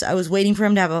is I was waiting for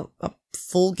him to have a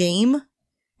full game,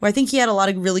 where I think he had a lot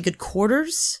of really good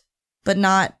quarters, but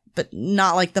not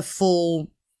the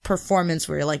full performance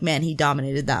where you're like, man, he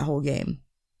dominated that whole game.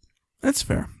 That's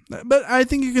fair. But I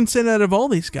think you can say that of all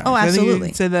these guys. Oh, absolutely. I think you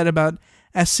can say that about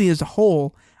SC as a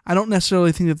whole. I don't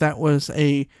necessarily think that was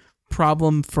a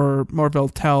problem for Marvell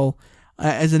Tell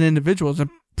as an individual. It's a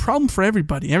problem for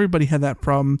everybody. Everybody had that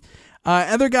problem.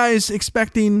 Other guys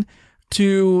expecting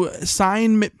to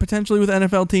sign potentially with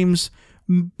NFL teams,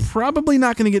 probably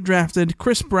not going to get drafted.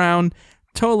 Chris Brown,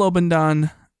 Toa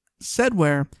Lobendon,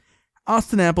 Sedware,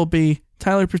 Austin Appleby,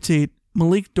 Tyler Petit,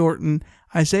 Malik Dorton,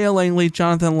 Isaiah Langley,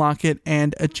 Jonathan Lockett,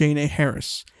 and Ajane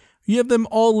Harris. You have them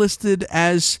all listed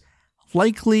as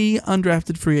likely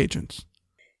undrafted free agents.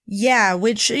 Yeah,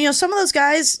 which, some of those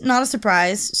guys, not a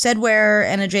surprise. Sedware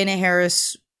and Ajane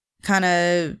Harris kind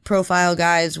of profile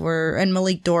guys and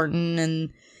Malik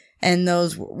Dorton and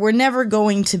those were never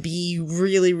going to be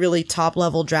really, really top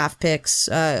level draft picks,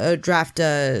 draft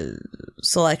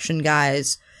selection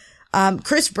guys.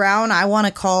 Chris Brown, I want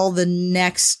to call the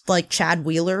next Chad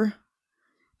Wheeler,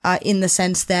 in the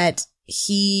sense that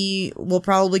he will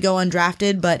probably go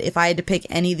undrafted, but if I had to pick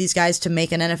any of these guys to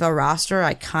make an NFL roster,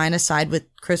 I kind of side with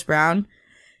Chris Brown,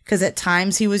 because at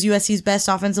times he was USC's best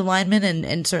offensive lineman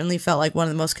and certainly felt like one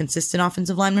of the most consistent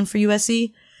offensive linemen for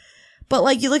USC.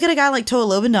 But you look at a guy like Toa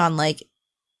Lobendon,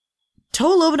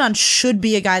 Toa Lobendon should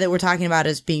be a guy that we're talking about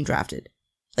as being drafted.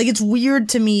 It's weird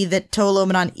to me that Toa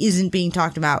Lobendon isn't being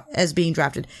talked about as being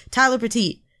drafted. Tyler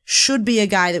Petit should be a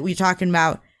guy that we're talking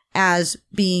about as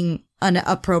being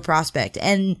a pro prospect.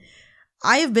 And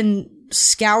I have been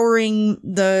scouring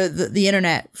the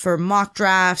internet for mock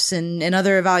drafts and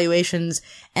other evaluations,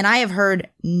 and I have heard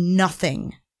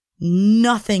nothing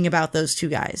about those two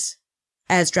guys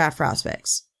as draft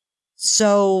prospects.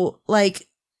 So,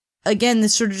 again,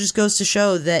 this sort of just goes to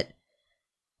show that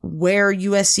where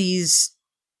USC's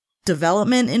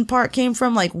development in part came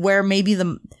from, where maybe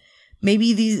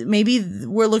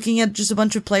we're looking at just a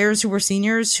bunch of players who were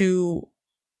seniors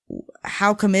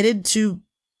how committed to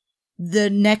the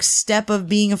next step of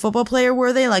being a football player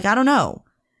were they? I don't know.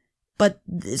 But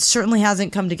it certainly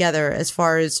hasn't come together as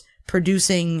far as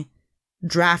producing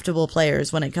draftable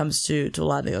players when it comes to a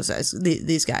lot of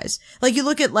these guys. You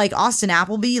look at Austin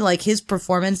Appleby, his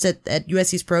performance at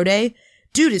USC's Pro Day,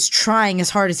 dude is trying as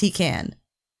hard as he can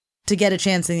to get a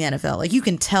chance in the NFL. You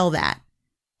can tell that.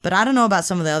 But I don't know about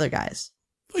some of the other guys.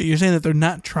 What, you're saying that they're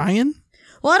not trying?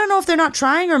 Well, I don't know if they're not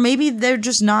trying or maybe they're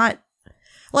just not.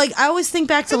 I always think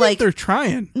back to they're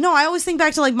trying. No, I always think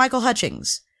back to Michael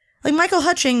Hutchings. Michael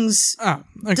Hutchings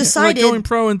decided going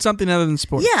pro in something other than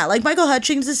sports. Yeah, Michael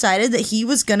Hutchings decided that he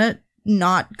was gonna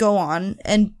not go on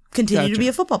and continue to be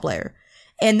a football player,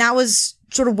 and that was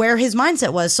sort of where his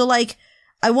mindset was. So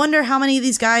I wonder how many of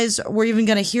these guys we're even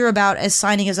going to hear about as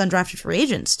signing as undrafted free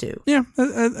agents too. Yeah,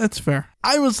 that's fair.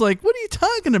 I was like, what are you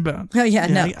talking about? Oh, yeah,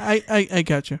 no. I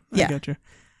got you. I got you.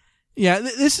 Yeah,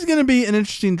 this is going to be an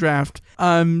interesting draft.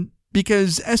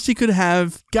 because SC could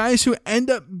have guys who end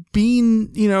up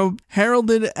being,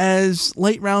 heralded as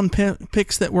late round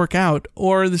picks that work out,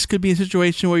 or this could be a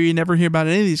situation where you never hear about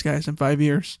any of these guys in 5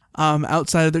 years,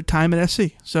 outside of their time at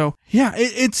SC. So yeah,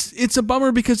 it's a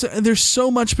bummer because there's so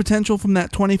much potential from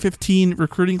that 2015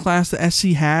 recruiting class that SC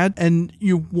had, and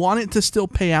you want it to still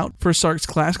pay out for Sark's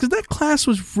class because that class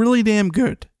was really damn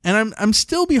good. And I'm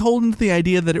still beholden to the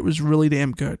idea that it was really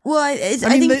damn good. Well, I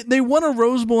think they won a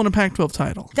Rose Bowl and a Pac-12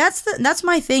 title. That's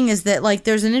my thing, is that like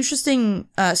there's an interesting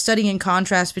study in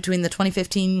contrast between the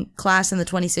 2015 class and the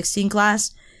 2016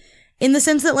 class, in the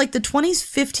sense that like the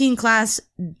 2015 class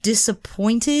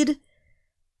disappointed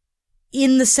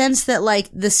in the sense that like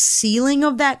the ceiling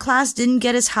of that class didn't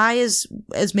get as high as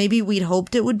maybe we'd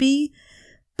hoped it would be.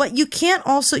 But you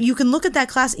can look at that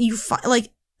class and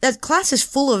that class is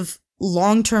full of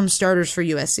long-term starters for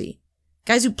USC.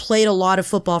 Guys who played a lot of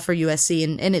football for USC,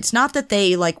 and it's not that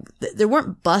there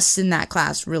weren't busts in that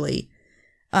class, really.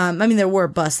 There were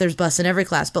busts. There's busts in every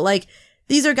class, but like,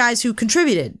 these are guys who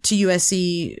contributed to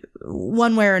USC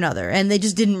one way or another, and they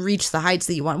just didn't reach the heights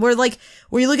that you want. Where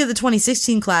you look at the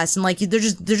 2016 class, and like, there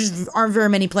just aren't very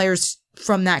many players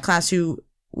from that class who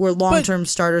were long-term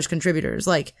starters, contributors.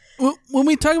 Like, when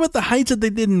we talk about the heights that they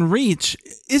didn't reach,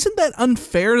 isn't that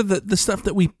unfair to the stuff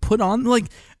that we put on? Like,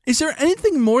 is there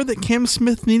anything more that Cam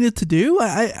Smith needed to do?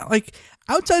 I like,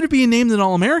 outside of being named an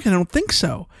All-American, I don't think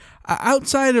so.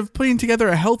 Outside of putting together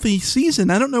a healthy season,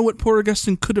 I don't know what Porter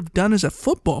Gustin could have done as a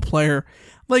football player.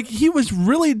 Like, he was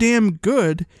really damn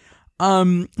good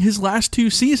his last 2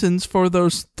 seasons for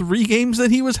those 3 games that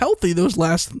he was healthy, those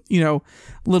last,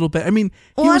 little bit. He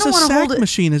was a sack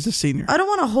machine as a senior. I don't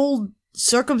want to hold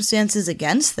circumstances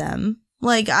against them.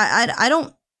 Like, I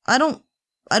don't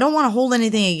want to hold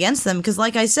anything against them, because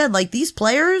like I said, like, these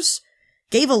players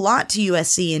gave a lot to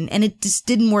USC and it just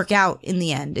didn't work out in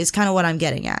the end, is kind of what I'm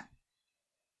getting at.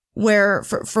 Where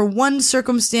for one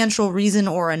circumstantial reason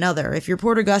or another, if you're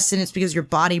Porter Gustin, it's because your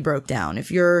body broke down.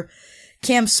 If you're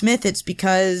Cam Smith, it's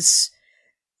because,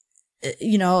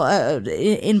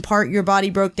 in part your body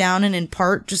broke down, and in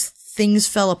part just things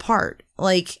fell apart.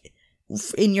 Like,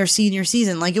 in your senior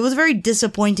season, like, it was a very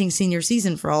disappointing senior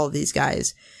season for all of these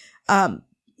guys.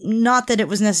 Not that it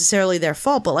was necessarily their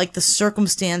fault, but like the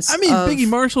circumstance. Biggie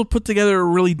Marshall put together a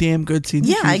really damn good senior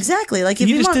season. Yeah, exactly. Like, if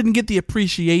you just didn't get the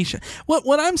appreciation.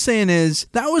 What I'm saying is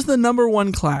that was the number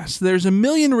 1 class. There's a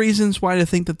million reasons why to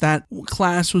think that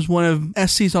class was one of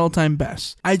SC's all-time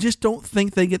best. I just don't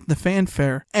think they get the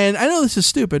fanfare. And I know this is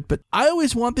stupid, but I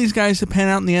always want these guys to pan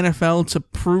out in the NFL to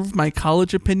prove my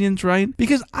college opinions right,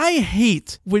 because I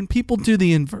hate when people do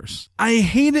the inverse. I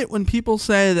hate it when people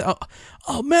say that,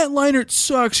 oh, Matt Leinart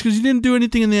sucks because he didn't do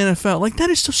anything in the NFL. Like, that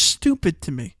is so stupid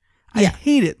to me. Yeah. I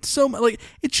hate it so much. Like,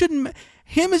 it shouldn't.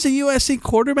 Him as a USC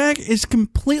quarterback is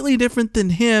completely different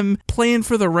than him playing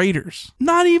for the Raiders.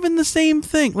 Not even the same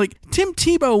thing. Like, Tim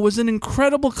Tebow was an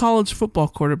incredible college football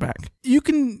quarterback. You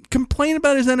can complain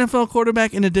about his NFL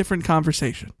quarterback in a different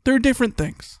conversation. They're different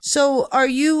things. So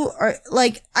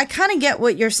I kind of get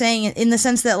what you're saying in the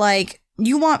sense that, like,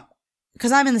 you want,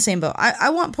 because I'm in the same boat.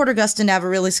 I want Porter Gustin to have a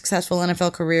really successful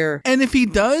NFL career. And if he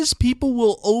does, people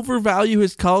will overvalue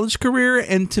his college career.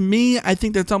 And to me, I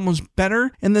think that's almost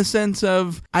better in the sense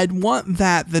of I'd want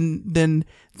that than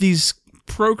these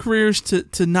pro careers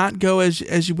to not go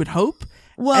as you would hope.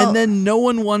 Well, and then no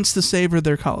one wants to savor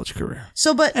their college career.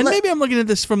 Maybe I'm looking at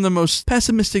this from the most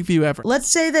pessimistic view ever. Let's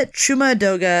say that Chuma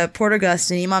Edoga, Porter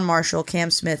Gustin, Iman Marshall,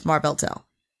 Cam Smith, Marvell Tell,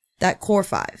 that core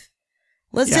 5.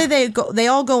 Let's say they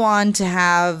all go on to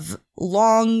have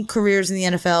long careers in the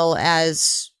NFL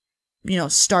as,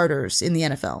 starters in the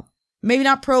NFL. Maybe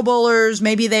not Pro Bowlers,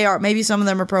 maybe some of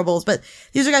them are Pro Bowls, but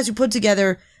these are guys who put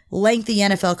together lengthy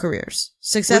NFL careers.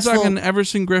 Successful. We're talking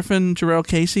Everson Griffin, Jarrell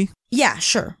Casey? Yeah,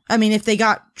 sure. If they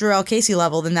got Jarrell Casey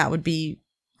level, then that would be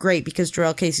great because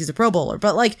Jarrell Casey's a Pro Bowler.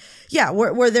 But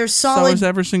where they're solid. So is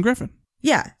Everson Griffin.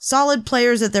 Yeah, solid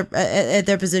players at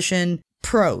their position,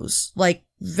 pros, like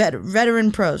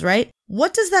veteran pros, right?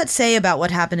 What does that say about what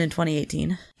happened in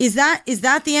 2018? Is that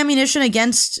the ammunition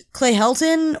against Clay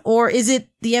Helton, or is it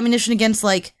the ammunition against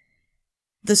like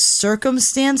the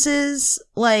circumstances?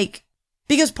 Like,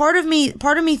 because part of me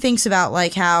thinks about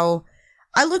like how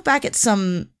I look back at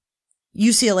some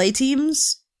UCLA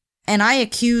teams and I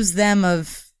accuse them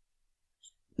of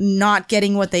not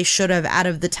getting what they should have out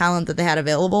of the talent that they had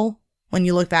available. When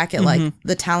you look back at like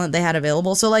the talent they had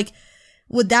available, so like,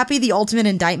 would that be the ultimate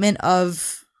indictment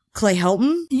of Clay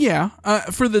Helton? Yeah,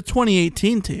 for the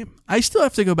 2018 team. I still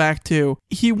have to go back to,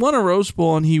 he won a Rose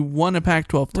Bowl and he won a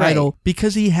Pac-12 title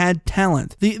because he had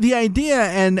talent. The idea,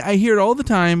 and I hear it all the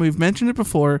time, we've mentioned it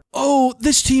before, oh,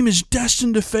 this team is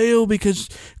destined to fail because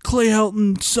Clay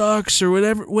Helton sucks, or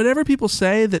whatever people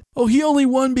say, that, oh, he only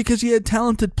won because he had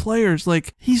talented players.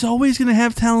 Like, he's always going to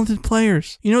have talented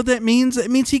players. You know what that means?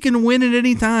 It means he can win at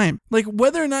any time. Like,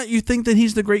 whether or not you think that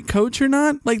he's the great coach or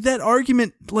not, like, that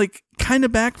argument, like, kind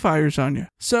of backfires on you.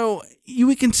 So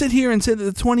we can sit here and say that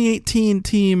the 2018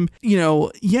 team,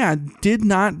 did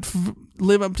not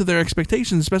live up to their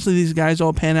expectations, especially these guys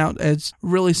all pan out as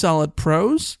really solid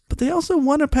pros, but they also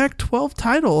won a Pac-12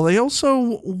 title. They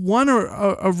also won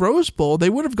a Rose Bowl.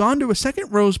 They would have gone to a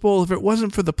second Rose Bowl if it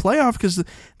wasn't for the playoff, because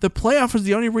the playoff was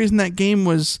the only reason that game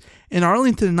was in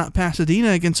Arlington and not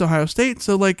Pasadena against Ohio State.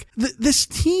 So, like, this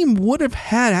team would have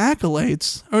had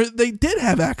accolades, or they did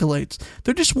have accolades.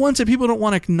 They're just ones that people don't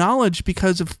want to acknowledge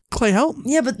because of Clay Helton.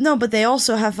 Yeah, but they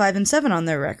also have 5-7 on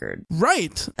their record.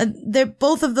 Right.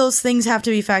 Both of those things have to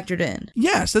be factored in.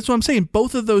 Yes, that's what I'm saying.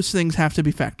 Both of those things have to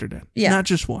be factored in. Yeah. Not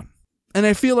just one. And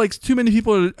I feel like too many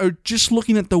people are just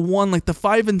looking at the one, like the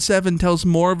 5-7 tells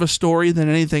more of a story than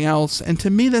anything else. And to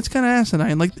me, that's kind of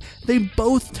asinine. Like, they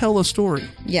both tell a story.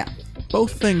 Yeah.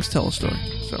 Both things tell a story.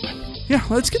 So, yeah,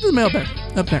 let's get to the mailbag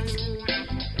up next.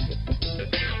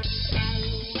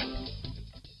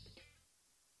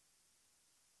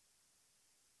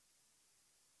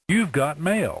 You've got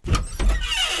mail.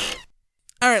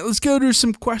 All right, let's go to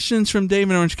some questions from Dave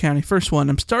in Orange County. First one,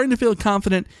 I'm starting to feel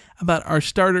confident about our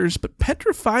starters, but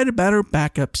petrified about our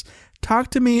backups.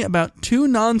 Talk to me about 2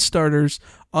 non-starters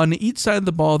on each side of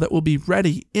the ball that will be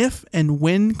ready if and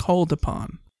when called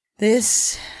upon.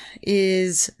 This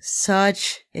is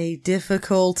such a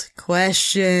difficult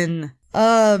question.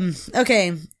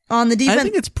 Okay, on the defense, I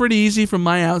think it's pretty easy from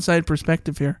my outside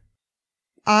perspective here.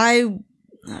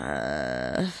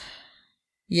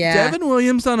 Yeah. Devin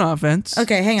Williams on offense.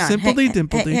 Okay, hang on.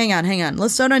 Dimpledy. Hang on.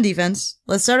 Let's start on defense.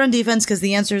 Because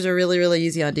the answers are really, really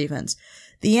easy on defense.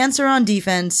 The answer on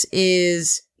defense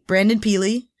is Brandon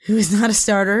Peely, who is not a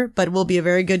starter, but will be a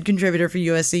very good contributor for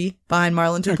USC behind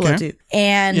Marlon Tuipulotu. Okay.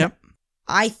 And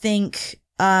I think,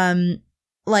 for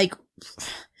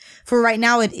right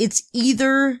now, it's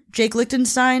either Jake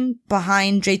Lichtenstein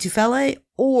behind Jay Tufele,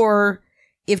 or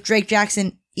if Drake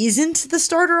Jackson isn't the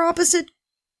starter opposite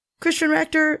Christian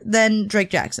Rector, then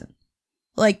Drake Jackson.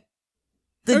 Like,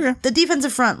 the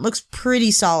defensive front looks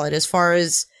pretty solid as far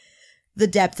as the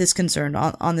depth is concerned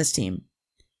on this team.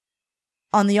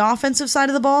 On the offensive side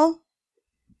of the ball,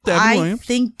 I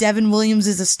think Devin Williams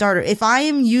is a starter. If I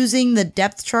am using the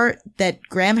depth chart that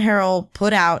Graham Harrell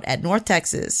put out at North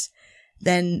Texas,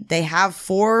 then they have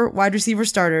 4 wide receiver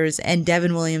starters, and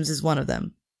Devin Williams is one of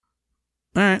them.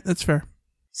 All right, that's fair.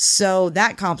 So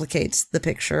that complicates the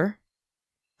picture.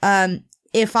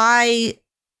 If I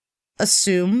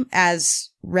assume, as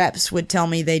reps would tell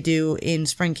me they do in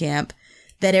spring camp,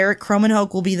 that Eric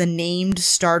Kromenhoek will be the named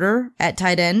starter at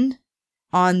tight end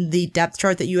on the depth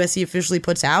chart that USC officially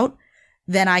puts out,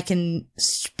 then I can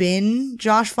spin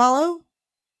Josh Follow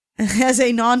as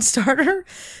a non-starter.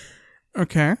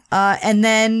 Okay. And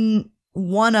then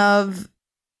one of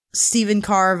Stephen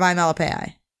Carr, Vai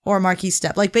Malapai, or Marquise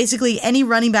Stepp. Like, basically any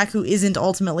running back who isn't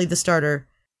ultimately the starter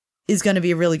is going to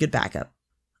be a really good backup.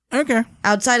 Okay.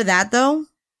 Outside of that, though,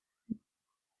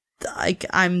 like,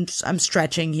 I'm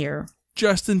stretching here.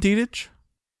 Justin Dedich?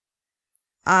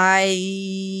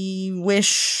 I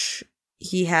wish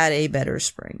he had a better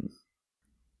spring.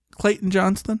 Clayton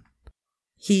Johnston?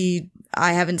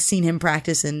 I haven't seen him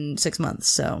practice in 6 months,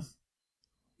 so.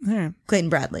 Yeah. Clayton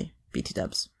Bradley, BT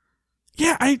Dubs.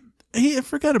 Yeah, I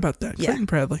forgot about that. Yeah. Clayton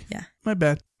Bradley. Yeah. My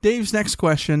bad. Dave's next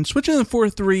question. Switching to the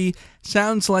 4-3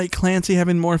 sounds like Clancy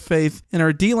having more faith in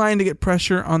our D-line to get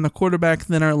pressure on the quarterback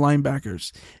than our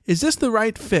linebackers. Is this the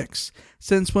right fix?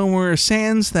 Since when we were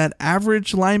sans that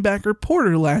average linebacker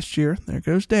Porter last year, there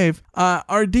goes Dave,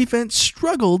 our defense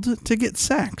struggled to get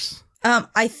sacks.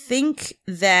 I think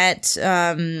that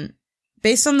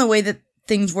based on the way that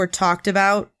things were talked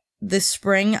about this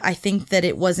spring, I think that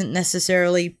it wasn't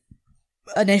necessarily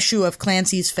an issue of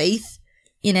Clancy's faith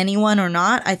in anyone or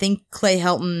not. I think Clay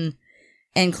Helton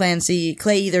and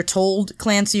Clay either told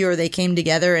Clancy or they came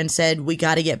together and said, we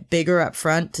got to get bigger up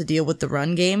front to deal with the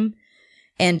run game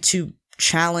and to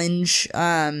challenge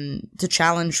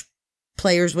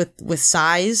players with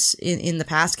size in the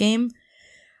pass game.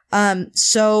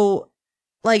 So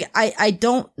like, I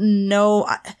don't know.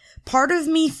 Part of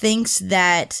me thinks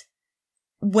that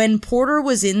when Porter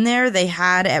was in there, they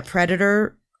had at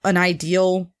Predator an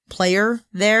ideal player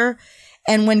there.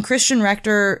 And when Christian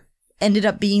Rector ended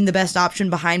up being the best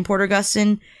option behind Porter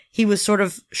Gustin, he was sort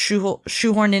of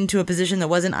shoehorned into a position that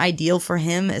wasn't ideal for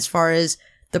him as far as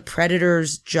the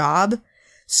Predators' job.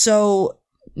 So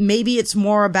maybe it's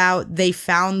more about they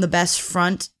found the best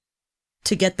front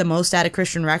to get the most out of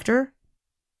Christian Rector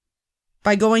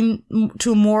by going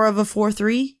to more of a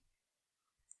 4-3.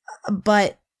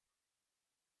 But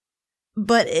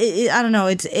I don't know.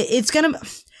 It's gonna.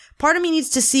 Part of me needs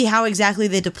to see how exactly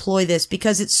they deploy this,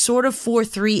 because it's sort of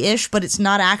 4-3-ish, but it's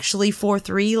not actually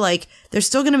 4-3. Like, they're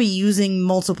still gonna be using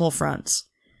multiple fronts.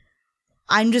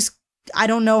 I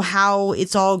don't know how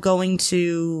it's all going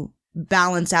to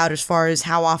balance out as far as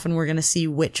how often we're gonna see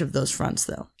which of those fronts,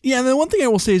 though. Yeah, and the one thing I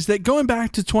will say is that going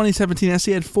back to 2017, SC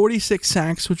had 46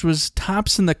 sacks, which was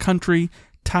tops in the country,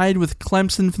 tied with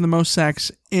Clemson for the most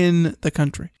sacks in the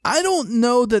country. I don't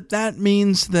know that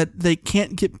means that they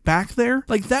can't get back there.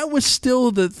 Like, that was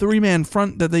still the three-man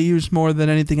front that they used more than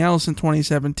anything else in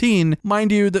 2017.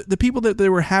 Mind you, the people that they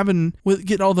were having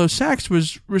get all those sacks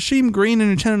was Rasheem Green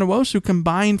and Uchenna Nwosu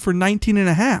combined for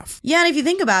 19.5. Yeah, and if you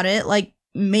think about it, like,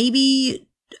 maybe,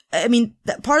 I mean,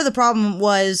 part of the problem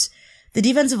was the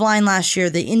defensive line last year,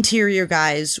 the interior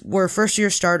guys were first-year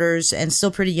starters and still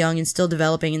pretty young and still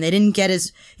developing, and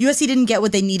USC didn't get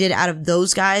what they needed out of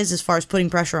those guys as far as putting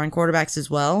pressure on quarterbacks as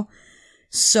well.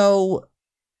 So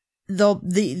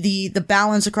the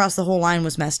balance across the whole line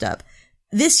was messed up.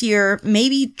 This year,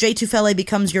 maybe Jay Tufele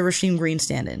becomes your Rasheem Green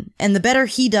stand-in, and the better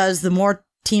he does, the more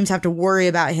teams have to worry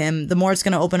about him, the more it's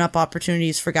going to open up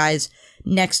opportunities for guys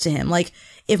next to him. Like,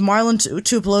 if Marlon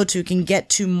Tuipulotu can get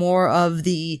to more of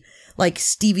the like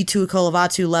Stevie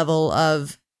Tuikolovatu level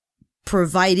of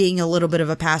providing a little bit of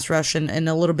a pass rush and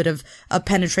a little bit of a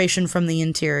penetration from the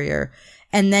interior,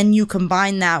 and then you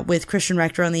combine that with Christian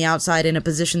Rector on the outside in a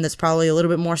position that's probably a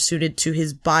little bit more suited to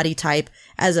his body type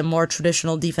as a more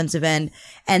traditional defensive end,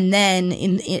 and then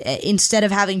instead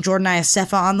of having Jordan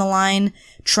Iosefa on the line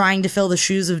trying to fill the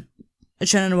shoes of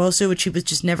Uchenna Nwosu, which he was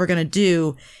just never going to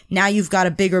do, now you've got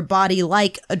a bigger body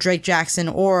like a Drake Jackson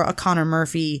or a Connor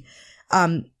Murphy,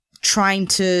 trying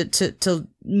to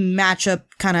match up,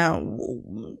 kind of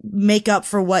make up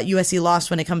for what USC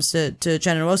lost when it comes to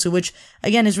Uchenna Nwosu, which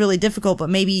again is really difficult, but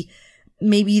maybe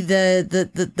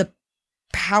the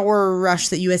power rush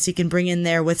that USC can bring in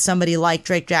there with somebody like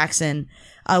Drake Jackson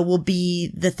will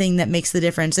be the thing that makes the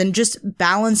difference. And just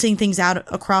balancing things out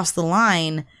across the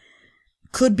line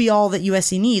could be all that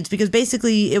USC needs, because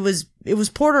basically it was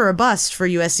Porter or bust for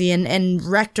USC and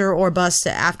Rector or bust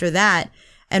after that.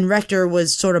 And Rector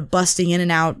was sort of busting in and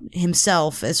out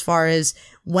himself as far as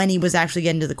when he was actually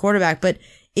getting to the quarterback. But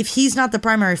if he's not the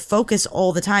primary focus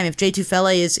all the time, if Jay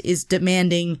Tufele is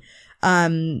demanding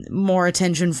more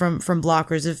attention from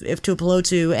blockers, if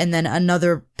Tuipulotu and then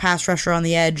another pass rusher on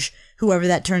the edge, whoever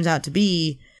that turns out to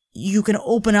be, you can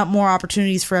open up more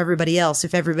opportunities for everybody else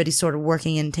if everybody's sort of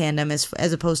working in tandem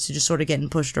as opposed to just sort of getting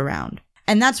pushed around.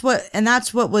 And that's what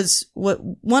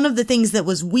one of the things that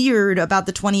was weird about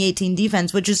the 2018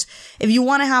 defense, which is, if you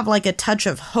want to have like a touch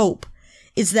of hope,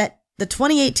 is that the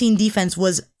 2018 defense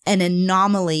was an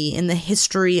anomaly in the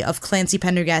history of Clancy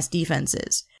Pendergast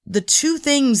defenses. The two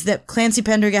things that Clancy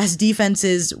Pendergast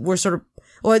defenses were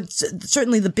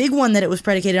certainly the big one that it was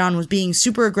predicated on was being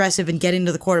super aggressive and getting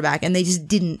to the quarterback, and they just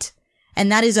didn't.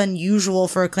 And that is unusual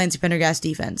for a Clancy Pendergast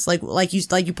defense. Like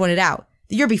you pointed out,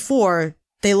 the year before,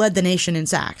 they led the nation in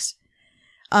sacks.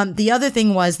 The other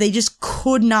thing was they just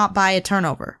could not buy a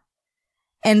turnover.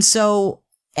 And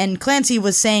Clancy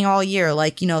was saying all year,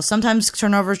 sometimes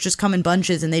turnovers just come in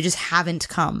bunches and they just haven't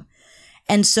come.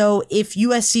 And so if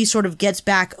USC sort of gets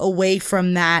back away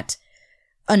from that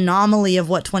anomaly of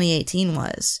what 2018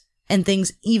 was and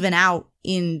things even out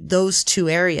in those two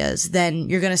areas, then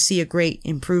you're going to see a great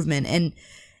improvement. And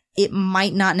it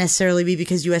might not necessarily be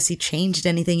because USC changed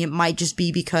anything. It might just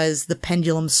be because the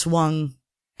pendulum swung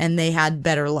and they had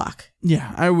better luck.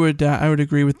 Yeah, I would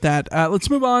agree with that. Let's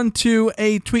move on to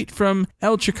a tweet from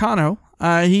El Chicano.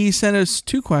 He sent us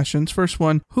two questions. First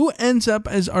one, who ends up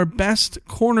as our best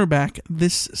cornerback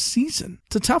this season?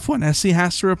 It's a tough one. SC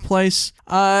has to replace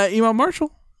Emil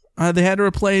Marshall. They had to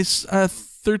replace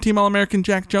third-team All-American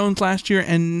Jack Jones last year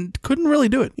and couldn't really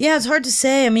do it. Yeah, it's hard to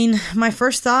say. I mean, my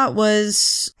first thought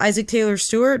was Isaac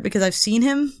Taylor-Stewart because I've seen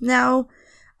him now.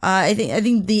 I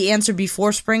think the answer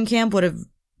before spring camp would have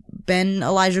been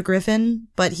Elijah Griffin,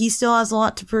 but he still has a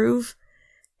lot to prove.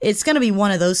 It's going to be one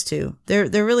of those two. There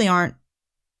really aren't.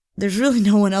 There's really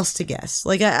no one else to guess.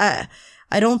 Like, I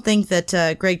don't think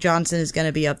that Greg Johnson is going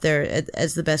to be up there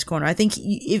as the best corner. I think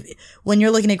when you're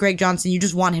looking at Greg Johnson, you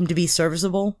just want him to be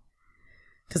serviceable,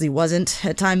 because he wasn't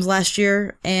at times last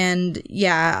year. And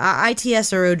yeah,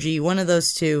 ITS or OG, one of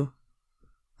those two.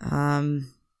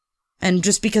 And And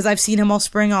just because I've seen him all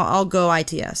spring, I'll go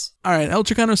ITS. All right, El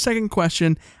Chicano's second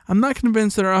question. I'm not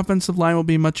convinced that our offensive line will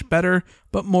be much better,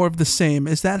 but more of the same.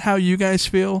 Is that how you guys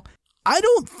feel? I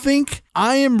don't think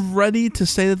I am ready to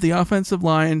say that the offensive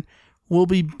line will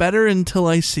be better until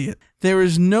I see it. There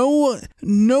is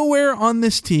nowhere on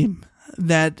this team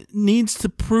that needs to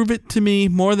prove it to me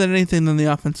more than anything than the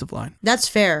offensive line. That's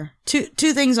fair.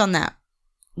 Two things on that.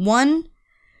 One,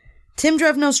 Tim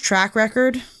Drevno's track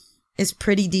record is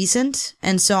pretty decent,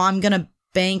 and so I'm going to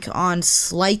bank on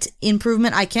slight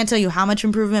improvement. I can't tell you how much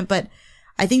improvement, but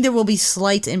I think there will be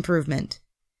slight improvement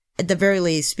at the very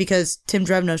least because Tim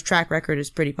Drevno's track record is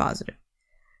pretty positive.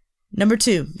 Number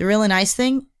two, the really nice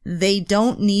thing, they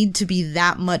don't need to be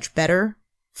that much better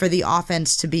for the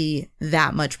offense to be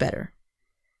that much better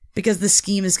because the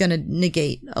scheme is going to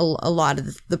negate a lot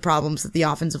of the problems that the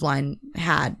offensive line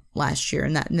had last year,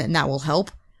 and that will help.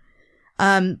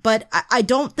 But I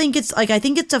don't think it's like, I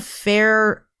think it's a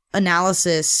fair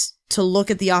analysis to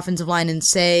look at the offensive line and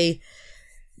say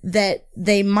that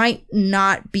they might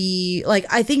not be, like,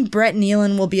 I think Brett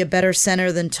Nealon will be a better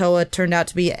center than Toa turned out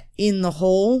to be in the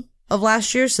whole of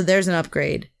last year, so there's an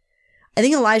upgrade. I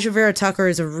think Elijah Vera Tucker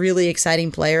is a really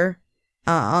exciting player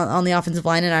on the offensive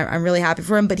line, and I'm really happy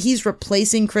for him, but he's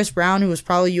replacing Chris Brown, who was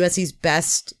probably USC's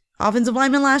best offensive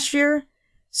lineman last year,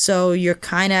 so you're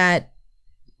kind of at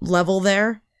level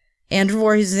there. Andrew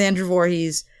Voorhees is Andrew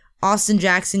Voorhees. Austin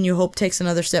Jackson, you hope, takes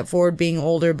another step forward being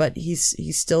older, but he's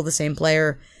still the same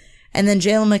player. And then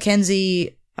Jalen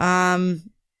McKenzie,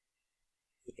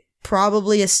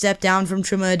 probably a step down from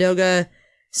Chuma Edoga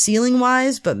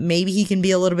ceiling-wise, but maybe he can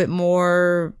be a little bit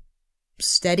more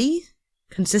steady,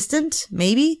 consistent,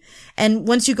 maybe. And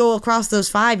once you go across those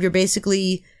five, you're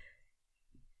basically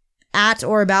at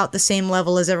or about the same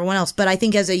level as everyone else. But I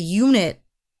think as a unit,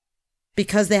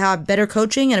 because they have better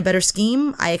coaching and a better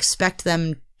scheme, I expect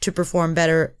them to perform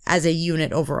better as a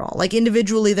unit overall. Like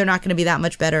individually, they're not going to be that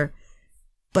much better,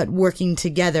 but working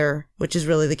together, which is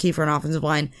really the key for an offensive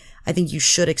line, I think you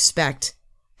should expect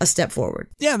a step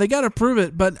forward. Yeah, they got to prove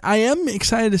it, but I am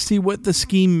excited to see what the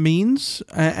scheme means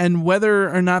and whether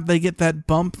or not they get that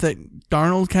bump that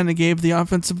Darnold kind of gave the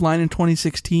offensive line in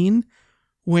 2016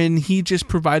 when he just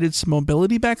provided some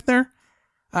mobility back there.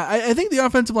 I think the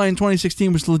offensive line in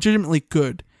 2016 was legitimately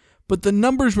good, but the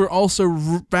numbers were also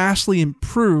vastly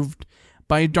improved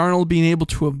by Darnold being able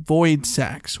to avoid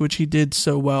sacks, which he did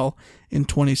so well in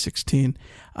 2016.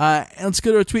 Let's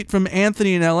go to a tweet from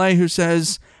Anthony in LA who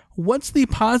says, what's the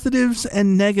positives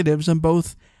and negatives on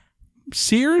both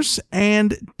Sears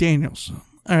and Daniels?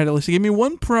 All right, Alyssa, give me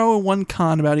one pro and one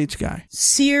con about each guy.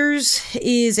 Sears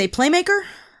is a playmaker,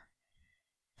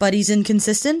 but he's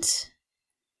inconsistent.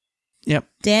 Yep.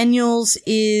 Daniels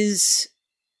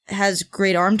has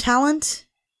great arm talent,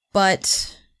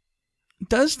 but...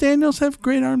 Does Daniels have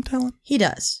great arm talent? He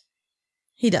does.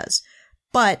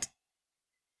 But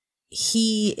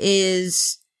he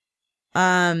is...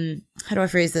 how do I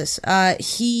phrase this?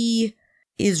 He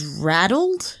is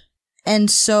rattled. And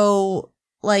so,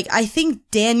 like, I think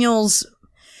Daniels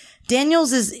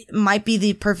might be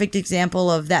the perfect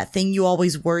example of that thing you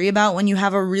always worry about when you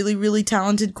have a really, really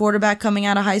talented quarterback coming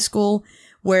out of high school,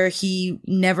 where he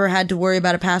never had to worry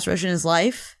about a pass rush in his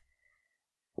life,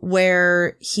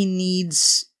 where he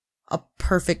needs a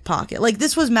perfect pocket. Like,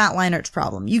 this was Matt Leinert's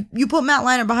problem. You put Matt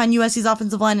Leinart behind USC's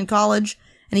offensive line in college,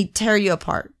 and he'd tear you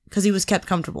apart because he was kept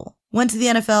comfortable. Went to the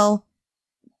NFL,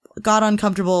 got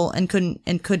uncomfortable, and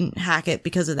couldn't hack it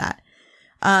because of that.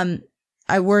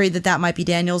 I worry that might be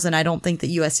Daniels, and I don't think that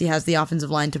USC has the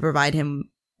offensive line to provide him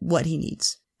what he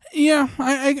needs. Yeah,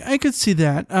 I could see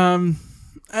that.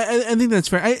 I think that's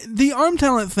fair. The arm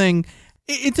talent thing,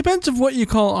 it depends on what you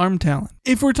call arm talent.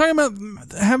 If we're talking about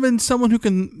having someone who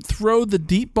can throw the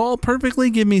deep ball perfectly,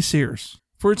 give me Sears.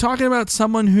 If we're talking about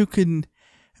someone who can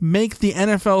make the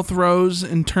NFL throws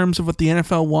in terms of what the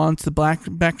NFL wants, the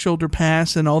back shoulder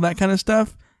pass and all that kind of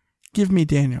stuff, give me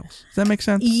Daniels. Does that make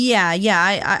sense? Yeah,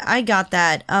 I got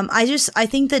that. I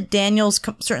think that Daniels,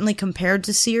 certainly compared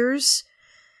to Sears,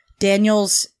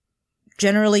 Daniels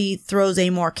generally throws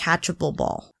a more catchable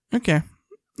ball. Okay.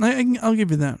 I'll give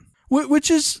you that.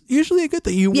 Which is usually a good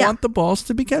thing. You want the balls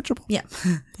to be catchable. Yeah.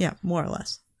 Yeah, more or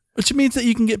less. Which means that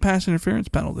you can get pass interference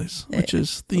penalties, which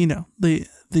is the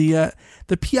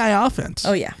PI offense.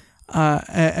 Oh yeah.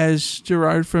 As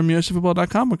Gerard from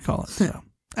USCFootball.com would call it. So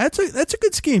that's a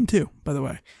good scheme too, by the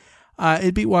way.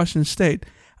 It beat Washington State.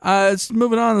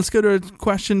 Moving on, let's go to a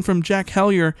question from Jack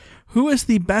Hellier. Who is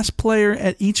the best player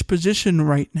at each position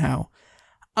right now?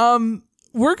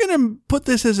 We're going to put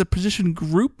this as a position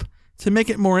group to make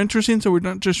it more interesting, so we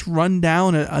don't just run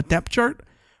down a depth chart.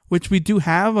 which we do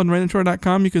have on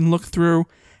RainofTroy.com. You can look through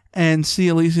and see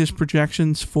Alicia's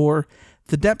projections for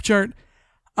the depth chart.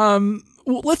 Well,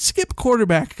 let's skip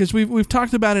quarterback because we've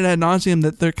talked about it ad nauseum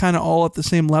that they're kind of all at the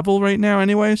same level right now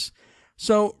anyways.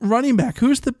 So running back,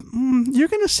 who's the... you're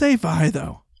going to say Vi,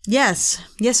 though. Yes,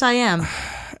 I am.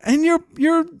 And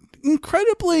you're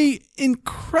incredibly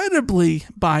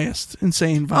biased in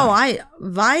saying Vi.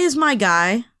 Vi is my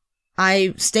guy.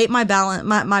 I state my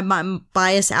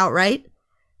bias outright,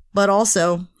 but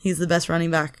also he's the best running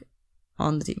back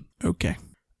on the team. Okay.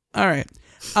 All right.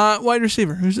 Wide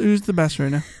receiver. Who's the best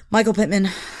right now? Michael Pittman.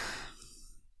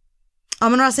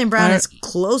 Amon-Ra St. Brown is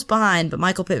close behind, but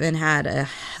Michael Pittman had a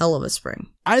hell of a spring.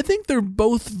 I think they're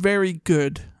both very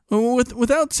good.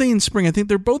 Without saying spring, I think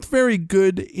they're both very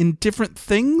good in different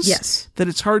things. Yes. That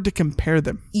it's hard to compare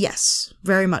them. Yes,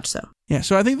 very much so. Yeah,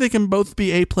 so I think they can both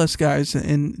be A-plus guys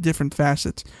in different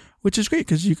facets, which is great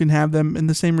because you can have them in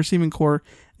the same receiving core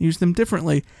and use them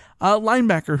differently.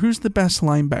 Linebacker. Who's the best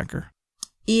linebacker?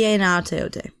 Ie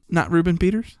Naoteote. Not Ruben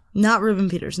Peters? Not Ruben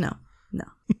Peters, no.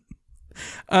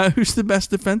 Who's the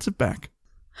best defensive back?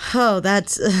 Oh,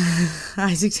 that's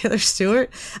Isaac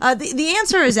Taylor-Stewart. The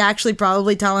answer is actually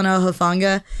probably Talanoa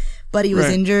Hufanga, but he was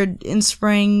injured in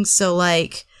spring, so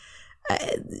like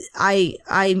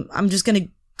I'm just gonna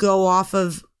go off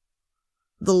of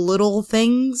the little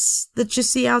things that you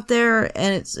see out there,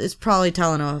 and it's probably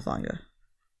Talanoa Hufanga.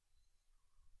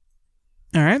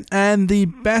 All right, and the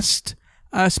best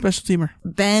special teamer?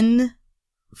 Ben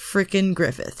frickin'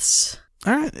 Griffiths.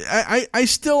 All right. I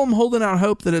still am holding out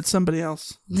hope that it's somebody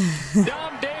else.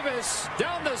 Dom Davis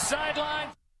down the sideline.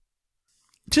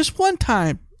 Just one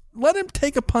time. Let him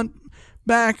take a punt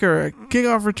back or a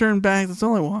kickoff return back. That's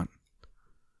all I want.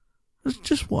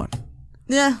 Just one.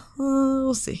 Yeah,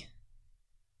 we'll see.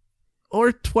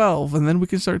 Or 12, and then we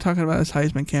can start talking about his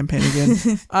Heisman campaign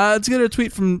again. Let's get a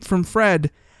tweet from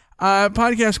Fred.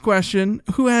 Podcast question.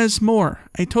 Who has more?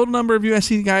 A total number of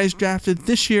USC guys drafted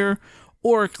this year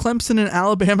or Clemson and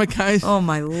Alabama guys? Oh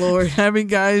my Lord. Having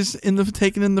guys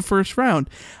taken in the first round.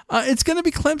 It's going to be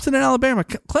Clemson and Alabama.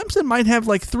 Clemson might have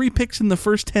like 3 picks in the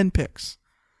first 10 picks.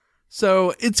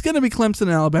 So it's going to be Clemson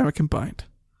and Alabama combined.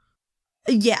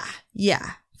 Yeah,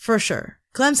 for sure.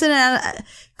 Clemson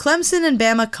and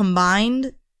Bama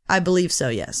combined, I believe so,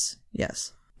 yes.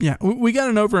 Yeah, we got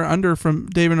an over and under from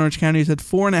David in Orange County. He said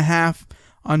 4.5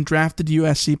 on drafted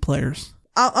USC players.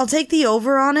 I'll take the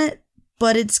over on it.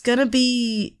 But it's gonna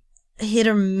be hit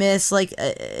or miss. Like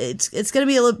it's gonna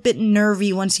be a little bit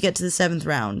nervy once you get to the 7th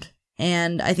round,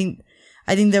 and I think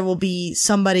there will be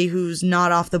somebody who's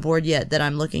not off the board yet that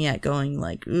I'm looking at going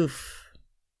like oof,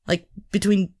 like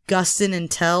between Gustin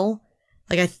and Tell.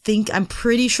 Like I'm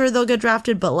pretty sure they'll get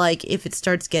drafted, but like if it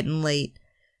starts getting late,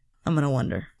 I'm gonna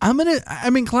wonder. I'm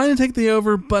inclined to take the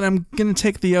over, but I'm gonna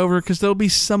take the over because there'll be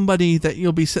somebody that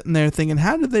you'll be sitting there thinking,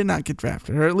 how did they not get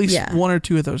drafted? Or at least one or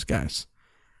two of those guys.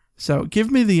 So give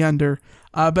me the under.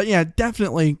 But yeah,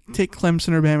 definitely take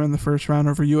Clemson or Bama in the first round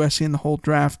over USC in the whole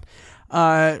draft.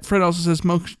 Fred also says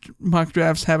most mock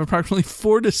drafts have approximately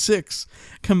 4 to 6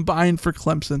 combined for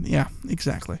Clemson. Yeah,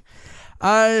 exactly.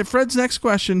 Fred's next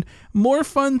question, more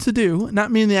fun to do, not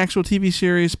meaning the actual TV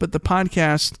series, but the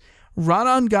podcast, Rod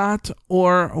on Got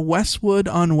or Westwood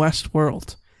on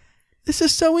Westworld? This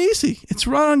is so easy. It's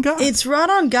Rod on Got. It's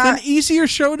Rod on Got. It's an easier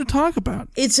show to talk about.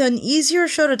 It's an easier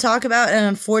show to talk about, and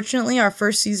unfortunately, our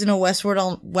first season of Westwood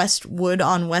on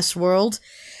Westworld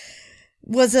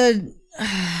was a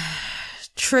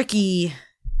tricky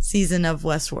season of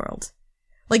Westworld.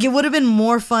 Like, it would have been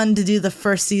more fun to do the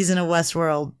first season of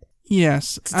Westworld.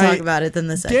 Yes. To talk about it than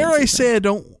the second season. Dare I season. say I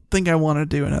don't think I want to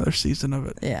do another season of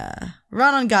it. Yeah.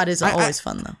 Rod on Got is always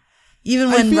fun, though.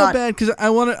 Even when I feel bad because I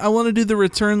want to do the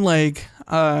return leg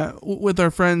with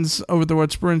our friends over the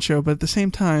What's Burn show, but at the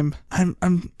same time, I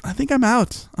think I'm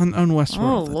out on Westworld.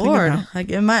 Oh Lord,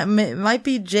 it might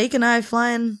be Jake and I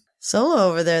flying solo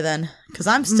over there then, because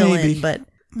I'm still in, but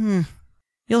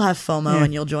you'll have FOMO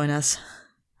and you'll join us.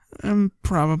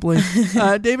 Probably.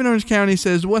 David Orange County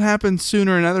says, what happens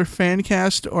sooner, another fan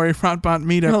cast or a Rotbot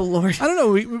meetup? Oh Lord, I don't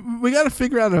know. We got to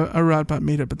figure out a Rotbot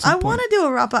meetup at some point. I want to do a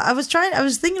Rotbot. I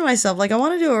was thinking to myself, like, I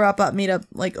want to do a Rotbot meetup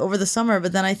like over the summer,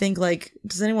 but then I think, like,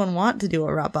 does anyone want to do a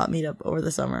Rotbot meetup over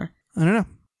the summer? I don't know.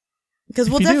 Because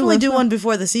we'll definitely do one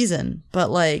before the season, but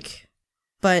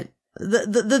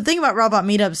the thing about Rotbot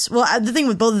meetups, well, the thing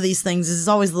with both of these things is it's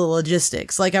always the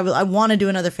logistics. Like, I want to do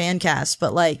another fan cast,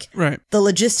 but like, the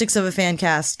logistics of a fan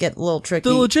cast get a little tricky.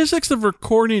 The logistics of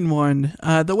recording one,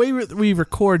 the way we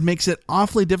record makes it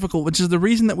awfully difficult, which is the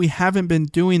reason that we haven't been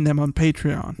doing them on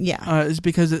Patreon. Yeah. Is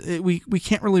because we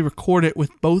can't really record it with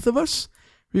both of us.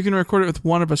 You can record it with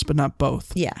one of us, but not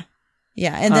both. Yeah.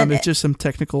 Yeah. And then it's just some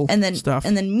technical stuff.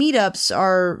 And then meetups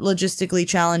are logistically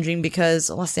challenging because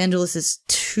Los Angeles is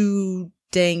too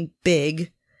dang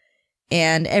big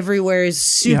and everywhere is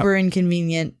super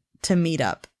inconvenient to meet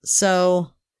up.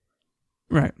 So,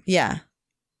 right. Yeah.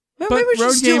 Maybe we should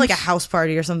just do like a house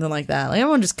party or something like that. Like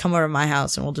everyone just come over to my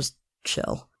house and we'll just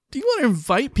chill. Do you want to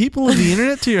invite people of the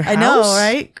internet to your house? I know,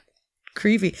 right?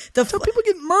 Creepy. So people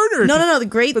get murdered. No. The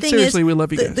great thing seriously, we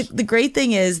love you guys. The great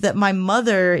thing is that my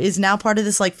mother is now part of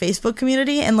this like Facebook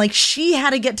community, and like she had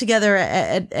to get together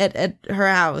at her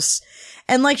house,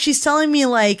 and like she's telling me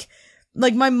like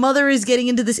my mother is getting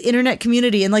into this internet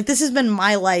community, and like this has been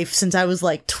my life since I was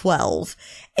like 12.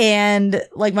 And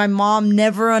like my mom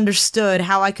never understood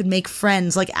how I could make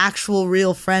friends, like actual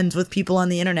real friends with people on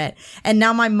the internet. And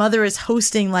now my mother is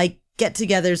hosting like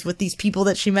get-togethers with these people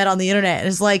that she met on the internet. And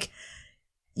it's like,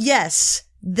 yes,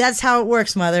 that's how it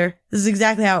works, mother. This is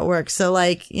exactly how it works. So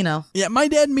like, you know. Yeah, my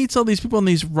dad meets all these people in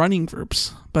these running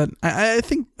groups, but I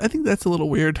think that's a little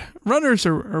weird. Runners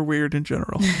are weird in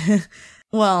general.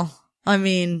 Well, I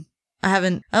mean, I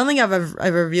don't think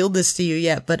I've revealed this to you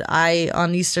yet, but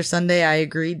on Easter Sunday, I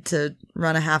agreed to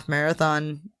run a half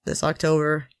marathon this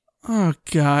October. Oh,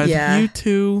 God. Yeah. You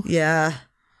too? Yeah.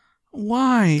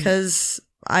 Why? Because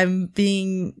I'm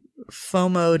being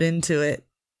FOMO'd into it.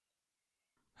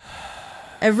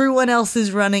 Everyone else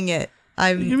is running it.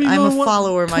 I'm a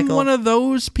follower, Michael. One of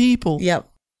those people. Yep.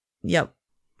 Oh,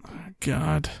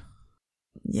 God.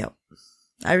 Yep.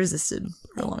 I resisted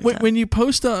for a long time. When you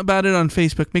post about it on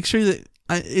Facebook, make sure that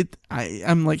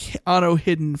I'm like auto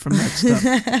hidden from that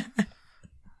stuff.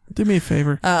 Do me a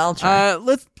favor. I'll try.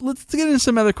 Let's get into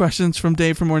some other questions from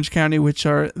Dave from Orange County, which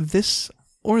are this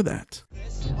or that.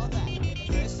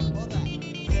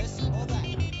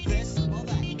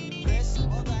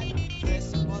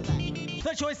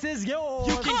 The choice is yours.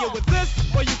 You can get with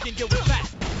this or you can get with that.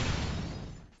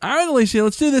 All right, Alicia,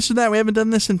 let's do this or that. We haven't done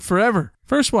this in forever.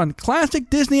 First one, classic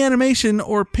Disney animation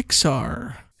or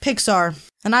Pixar? Pixar.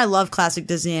 And I love classic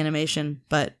Disney animation,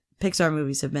 but Pixar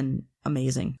movies have been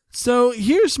amazing. So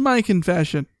here's my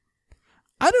confession.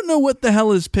 I don't know what the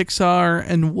hell is Pixar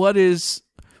and what's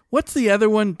the other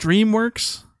one?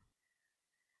 DreamWorks?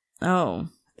 Oh.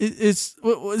 There's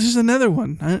another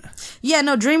one. Yeah,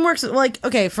 no, DreamWorks, like,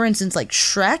 okay, for instance, like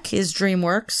Shrek is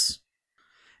DreamWorks.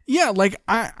 Yeah, like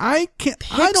I can't.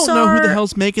 Pixar, I don't know who the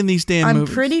hell's making these damn movies.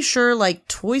 I'm pretty sure like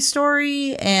Toy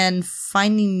Story and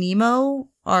Finding Nemo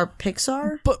are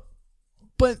Pixar. But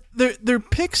they're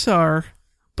Pixar.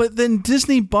 But then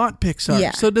Disney bought Pixar.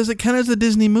 Yeah. So does it count as a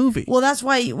Disney movie? Well, that's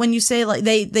why when you say like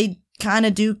they kind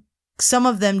of do. Some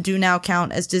of them do now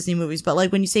count as Disney movies, but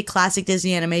like when you say classic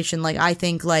Disney animation, like I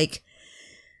think like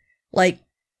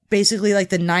basically like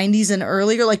the 90s and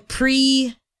earlier, like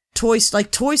Toy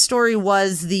Story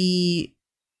was the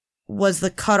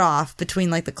cutoff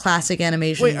between like the classic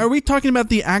animation. Wait, are we talking about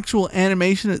the actual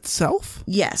animation itself?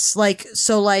 Yes, like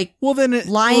so like Lion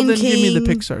King, give me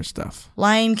the Pixar stuff.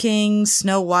 Lion King,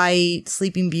 Snow White,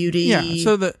 Sleeping Beauty. Yeah,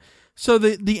 so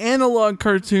the analog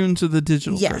cartoons are the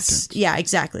digital cartoons. Yeah,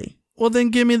 exactly. Well, then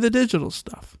give me the digital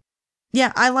stuff.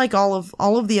 Yeah, I like all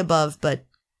of the above, but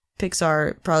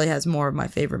Pixar probably has more of my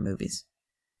favorite movies.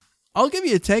 I'll give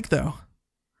you a take though.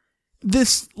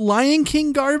 This Lion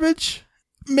King garbage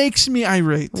makes me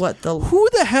irate. Who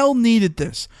the hell needed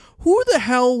this? Who the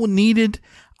hell needed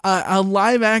a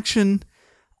live action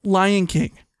Lion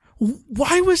King?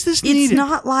 Why was this needed? It's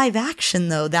not live action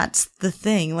though. That's the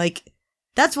thing. Like,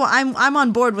 that's why I'm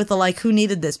on board with the like who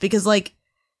needed this, because like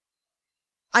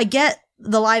I get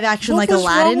the live action like Aladdin.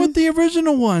 What's wrong with the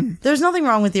original one? There's nothing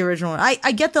wrong with the original one.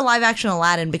 I get the live action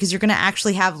Aladdin because you're going to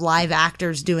actually have live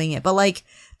actors doing it. But like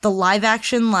the live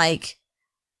action like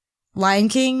Lion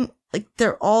King, like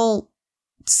they're all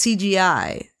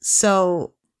CGI.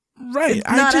 So right,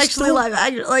 it's not actually live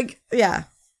action. Like, yeah.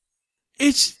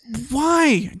 It's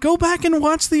why go back and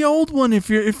watch the old one if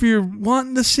you're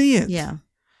wanting to see it. Yeah.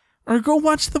 Or go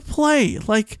watch the play.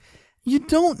 Like, you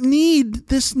don't need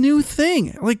this new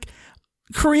thing. Like,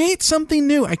 create something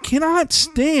new. I cannot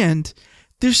stand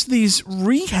there's these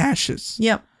rehashes.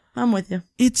 Yep, I'm with you.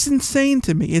 It's insane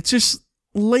to me. It's just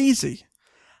lazy.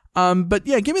 But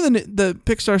yeah, give me the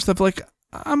Pixar stuff. Like,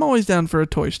 I'm always down for a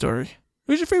Toy Story.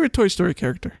 Who's your favorite Toy Story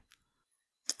character?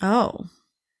 Oh.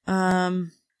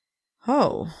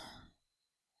 Who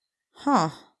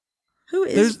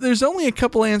is... There's only a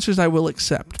couple answers I will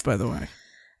accept, by the way.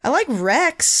 I like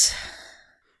Rex.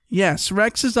 Yes,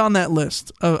 Rex is on that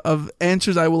list of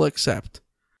answers I will accept.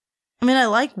 I mean, I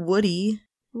like Woody.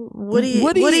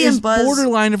 Woody is and Buzz.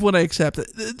 borderline of what I accept.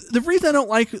 The reason I don't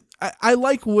like... I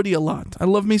like Woody a lot. I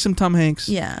love me some Tom Hanks.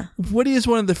 Yeah. Woody is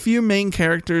one of the few main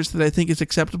characters that I think is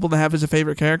acceptable to have as a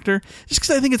favorite character. Just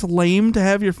because I think it's lame to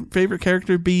have your favorite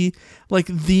character be like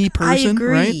the person, I agree,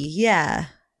 right? Yeah.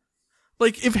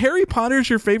 Like, if Harry Potter's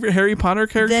your favorite Harry Potter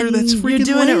character, then that's freaking you're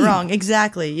doing lame. it wrong.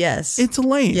 Exactly, yes. It's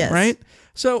lame, Yes. right?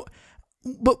 So,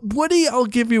 but Woody, I'll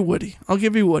give you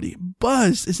Woody.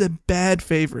 Buzz is a bad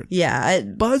favorite. Yeah.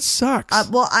 Buzz sucks.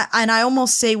 I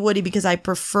almost say Woody because I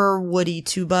prefer Woody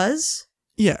to Buzz.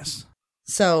 Yes.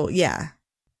 So, yeah.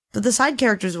 But the side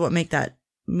characters are what make that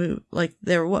move. Like,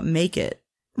 they're what make it.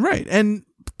 Right. And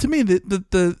to me,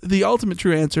 the ultimate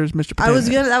true answer is Mr. Potato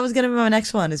Head. That was gonna be my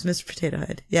next one, is Mr. Potato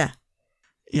Head. Yeah.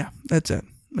 Yeah, that's it.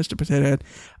 Mr. Potato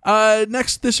Head.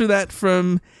 Next, this or that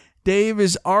from Dave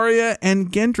is Arya and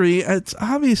Gendry. It's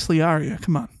obviously Arya.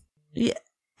 Come on. Yeah.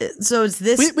 So it's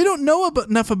this. We don't know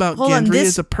enough about Gendry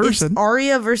as a person. It's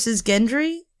Arya versus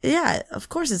Gendry? Yeah, of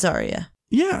course it's Arya.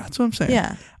 Yeah, that's what I'm saying.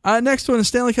 Yeah. Next one is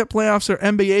Stanley Cup playoffs or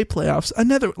NBA playoffs.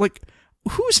 Another, like,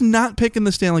 who's not picking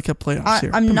the Stanley Cup playoffs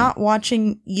here? I'm not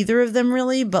watching either of them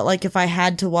really, but like if I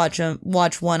had to watch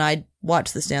one, I'd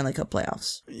watch the Stanley Cup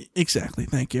playoffs. Exactly.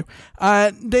 Thank you.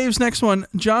 Dave's next one,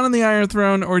 Jon on the Iron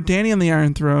Throne or Dany on the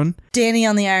Iron Throne? Dany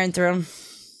on the Iron Throne.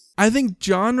 I think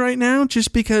Jon right now,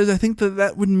 just because I think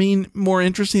that would mean more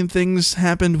interesting things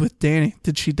happened with Dany.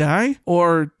 Did she die?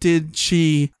 Or did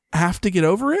she have to get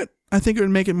over it? I think it would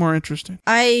make it more interesting.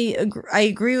 I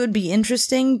agree it would be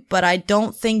interesting, but I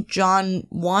don't think Jon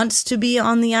wants to be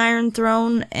on the Iron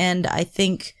Throne, and I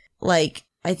think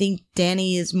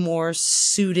Dany is more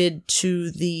suited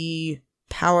to the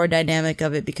power dynamic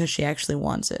of it because she actually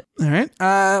wants it. All right.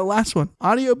 Last one.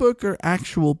 Audiobook or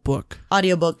actual book?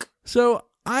 Audiobook. So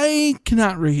I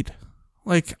cannot read.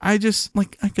 Like, I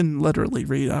can literally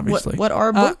read, obviously. What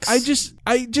are books? I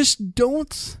just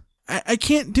don't... I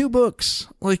can't do books.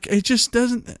 Like, it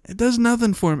does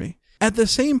nothing for me. At the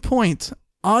same point,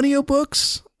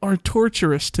 audiobooks are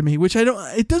torturous to me, which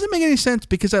it doesn't make any sense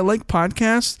because I like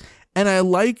podcasts and I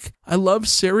love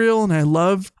Serial and I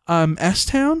love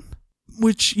S-Town,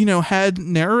 which, had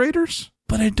narrators,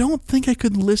 but I don't think I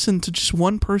could listen to just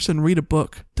one person read a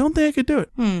book. Don't think I could do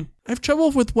it. I have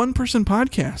trouble with one-person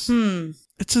podcasts.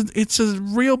 It's a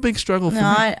real big struggle for me.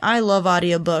 I love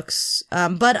audiobooks,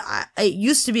 but it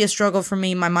used to be a struggle for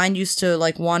me. My mind used to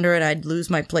wander and I'd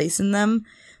lose my place in them,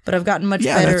 but I've gotten much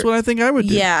better. Yeah, that's what I think I would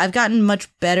do. Yeah, I've gotten much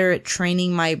better at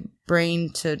training my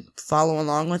brain to follow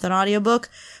along with an audiobook,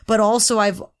 but also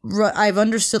I've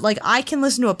understood, I can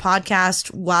listen to a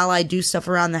podcast while I do stuff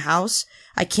around the house.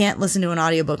 I can't listen to an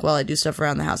audiobook while I do stuff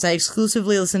around the house. I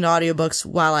exclusively listen to audiobooks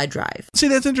while I drive. See,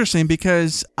 that's interesting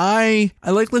because I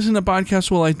like listening to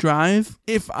podcasts while I drive.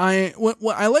 I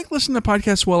like listening to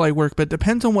podcasts while I work, but it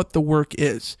depends on what the work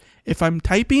is. If I'm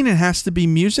typing, it has to be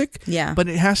music. Yeah. But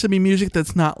it has to be music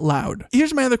that's not loud.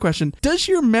 Here's my other question. Does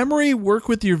your memory work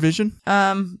with your vision?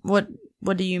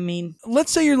 What do you mean?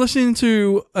 Let's say you're listening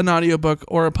to an audiobook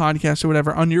or a podcast or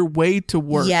whatever on your way to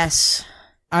work. Yes.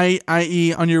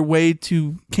 I.e. on your way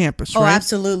to campus, right? Oh,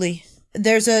 absolutely.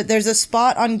 There's a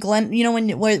spot on Glen,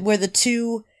 where the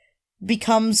 2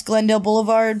 becomes Glendale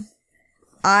Boulevard.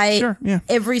 Sure, yeah.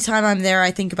 Every time I'm there,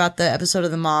 I think about the episode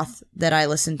of The Moth that I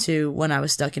listened to when I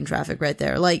was stuck in traffic right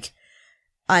there.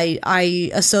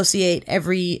 I associate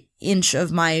every inch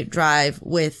of my drive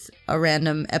with a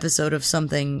random episode of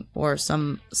something or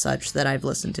some such that I've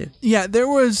listened to. Yeah, there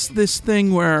was this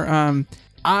thing where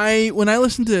when I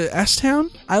listened to S-Town,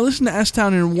 I listened to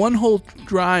S-Town in one whole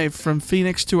drive from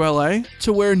Phoenix to LA,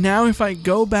 to where now if I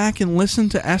go back and listen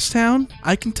to S-Town,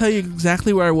 I can tell you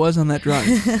exactly where I was on that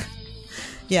drive.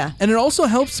 Yeah. And it also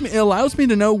it allows me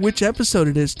to know which episode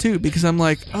it is too, because I'm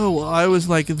like, oh, well, I was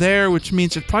there, which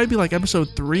means it'd probably be episode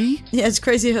 3. Yeah, it's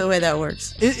crazy the way that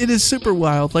works. It is super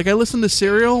wild. I listened to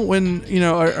Serial when,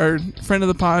 our friend of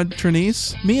the pod,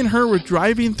 Trinice, me and her were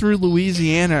driving through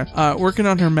Louisiana, working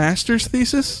on her master's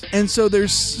thesis. And so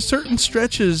there's certain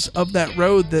stretches of that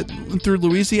road through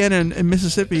Louisiana and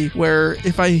Mississippi where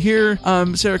if I hear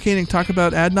Sarah Koenig talk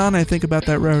about Adnan, I think about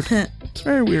that road. It's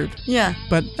very weird. Yeah.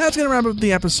 But that's going to wrap up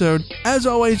the episode. As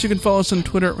always, you can follow us on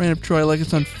Twitter at Reign of Troy, like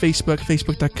us on Facebook,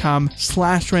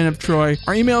 facebook.com/Reign of Troy.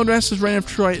 Our email address is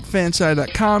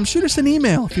reignoftroy@fanside.com. Shoot us an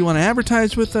email if you want to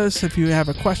advertise with us, if you have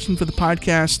a question for the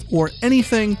podcast or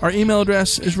anything. Our email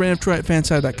address is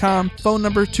reignoftroy@fanside.com. Phone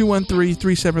number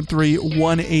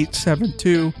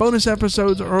 213-373-1872. Bonus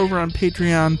episodes are over on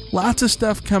Patreon. Lots of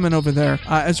stuff coming over there,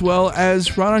 as well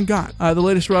as Rod on God. The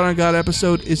latest Rod on God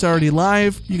episode is already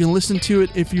live. You can listen to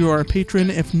it if you are a patron.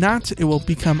 If not, it will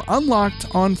become unlocked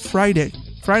on Friday.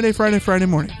 Friday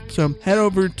morning. So head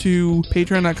over to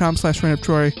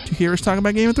patreon.com/RainUpTroy to hear us talk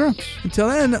about Game of Thrones. Until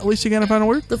then, Alicia, again, a final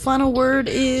word? The final word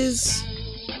is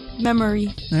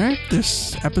memory. All right.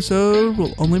 This episode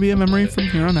will only be a memory from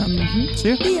here on out. Mm-hmm. See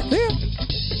ya. See ya. See ya.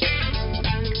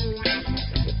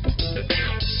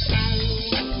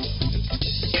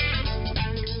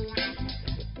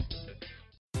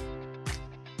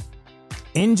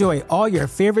 Enjoy all your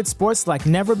favorite sports like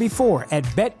never before at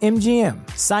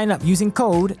BetMGM. Sign up using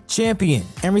code CHAMPION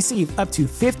and receive up to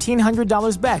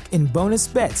 $1,500 back in bonus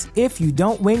bets if you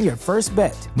don't win your first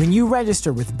bet. When you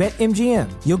register with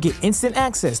BetMGM, you'll get instant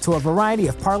access to a variety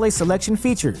of parlay selection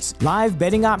features, live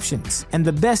betting options, and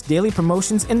the best daily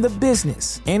promotions in the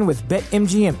business. And with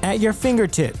BetMGM at your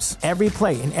fingertips, every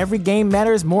play and every game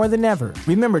matters more than ever.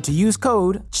 Remember to use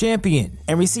code CHAMPION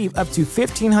and receive up to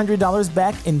 $1,500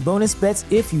 back in bonus bets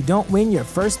if you don't win your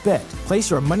first bet. Place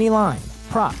your money line,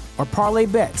 prop, or parlay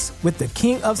bets with the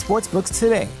king of sportsbooks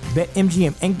today.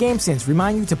 BetMGM and GameSense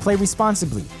remind you to play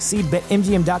responsibly. See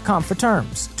BetMGM.com for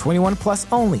terms. 21 plus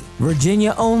only.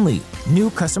 Virginia only. New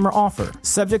customer offer.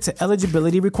 Subject to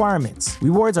eligibility requirements.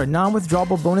 Rewards are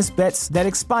non-withdrawable bonus bets that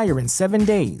expire in 7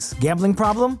 days. Gambling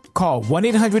problem? Call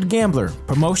 1-800-GAMBLER.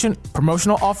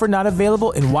 Promotional offer not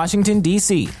available in Washington,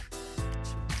 D.C.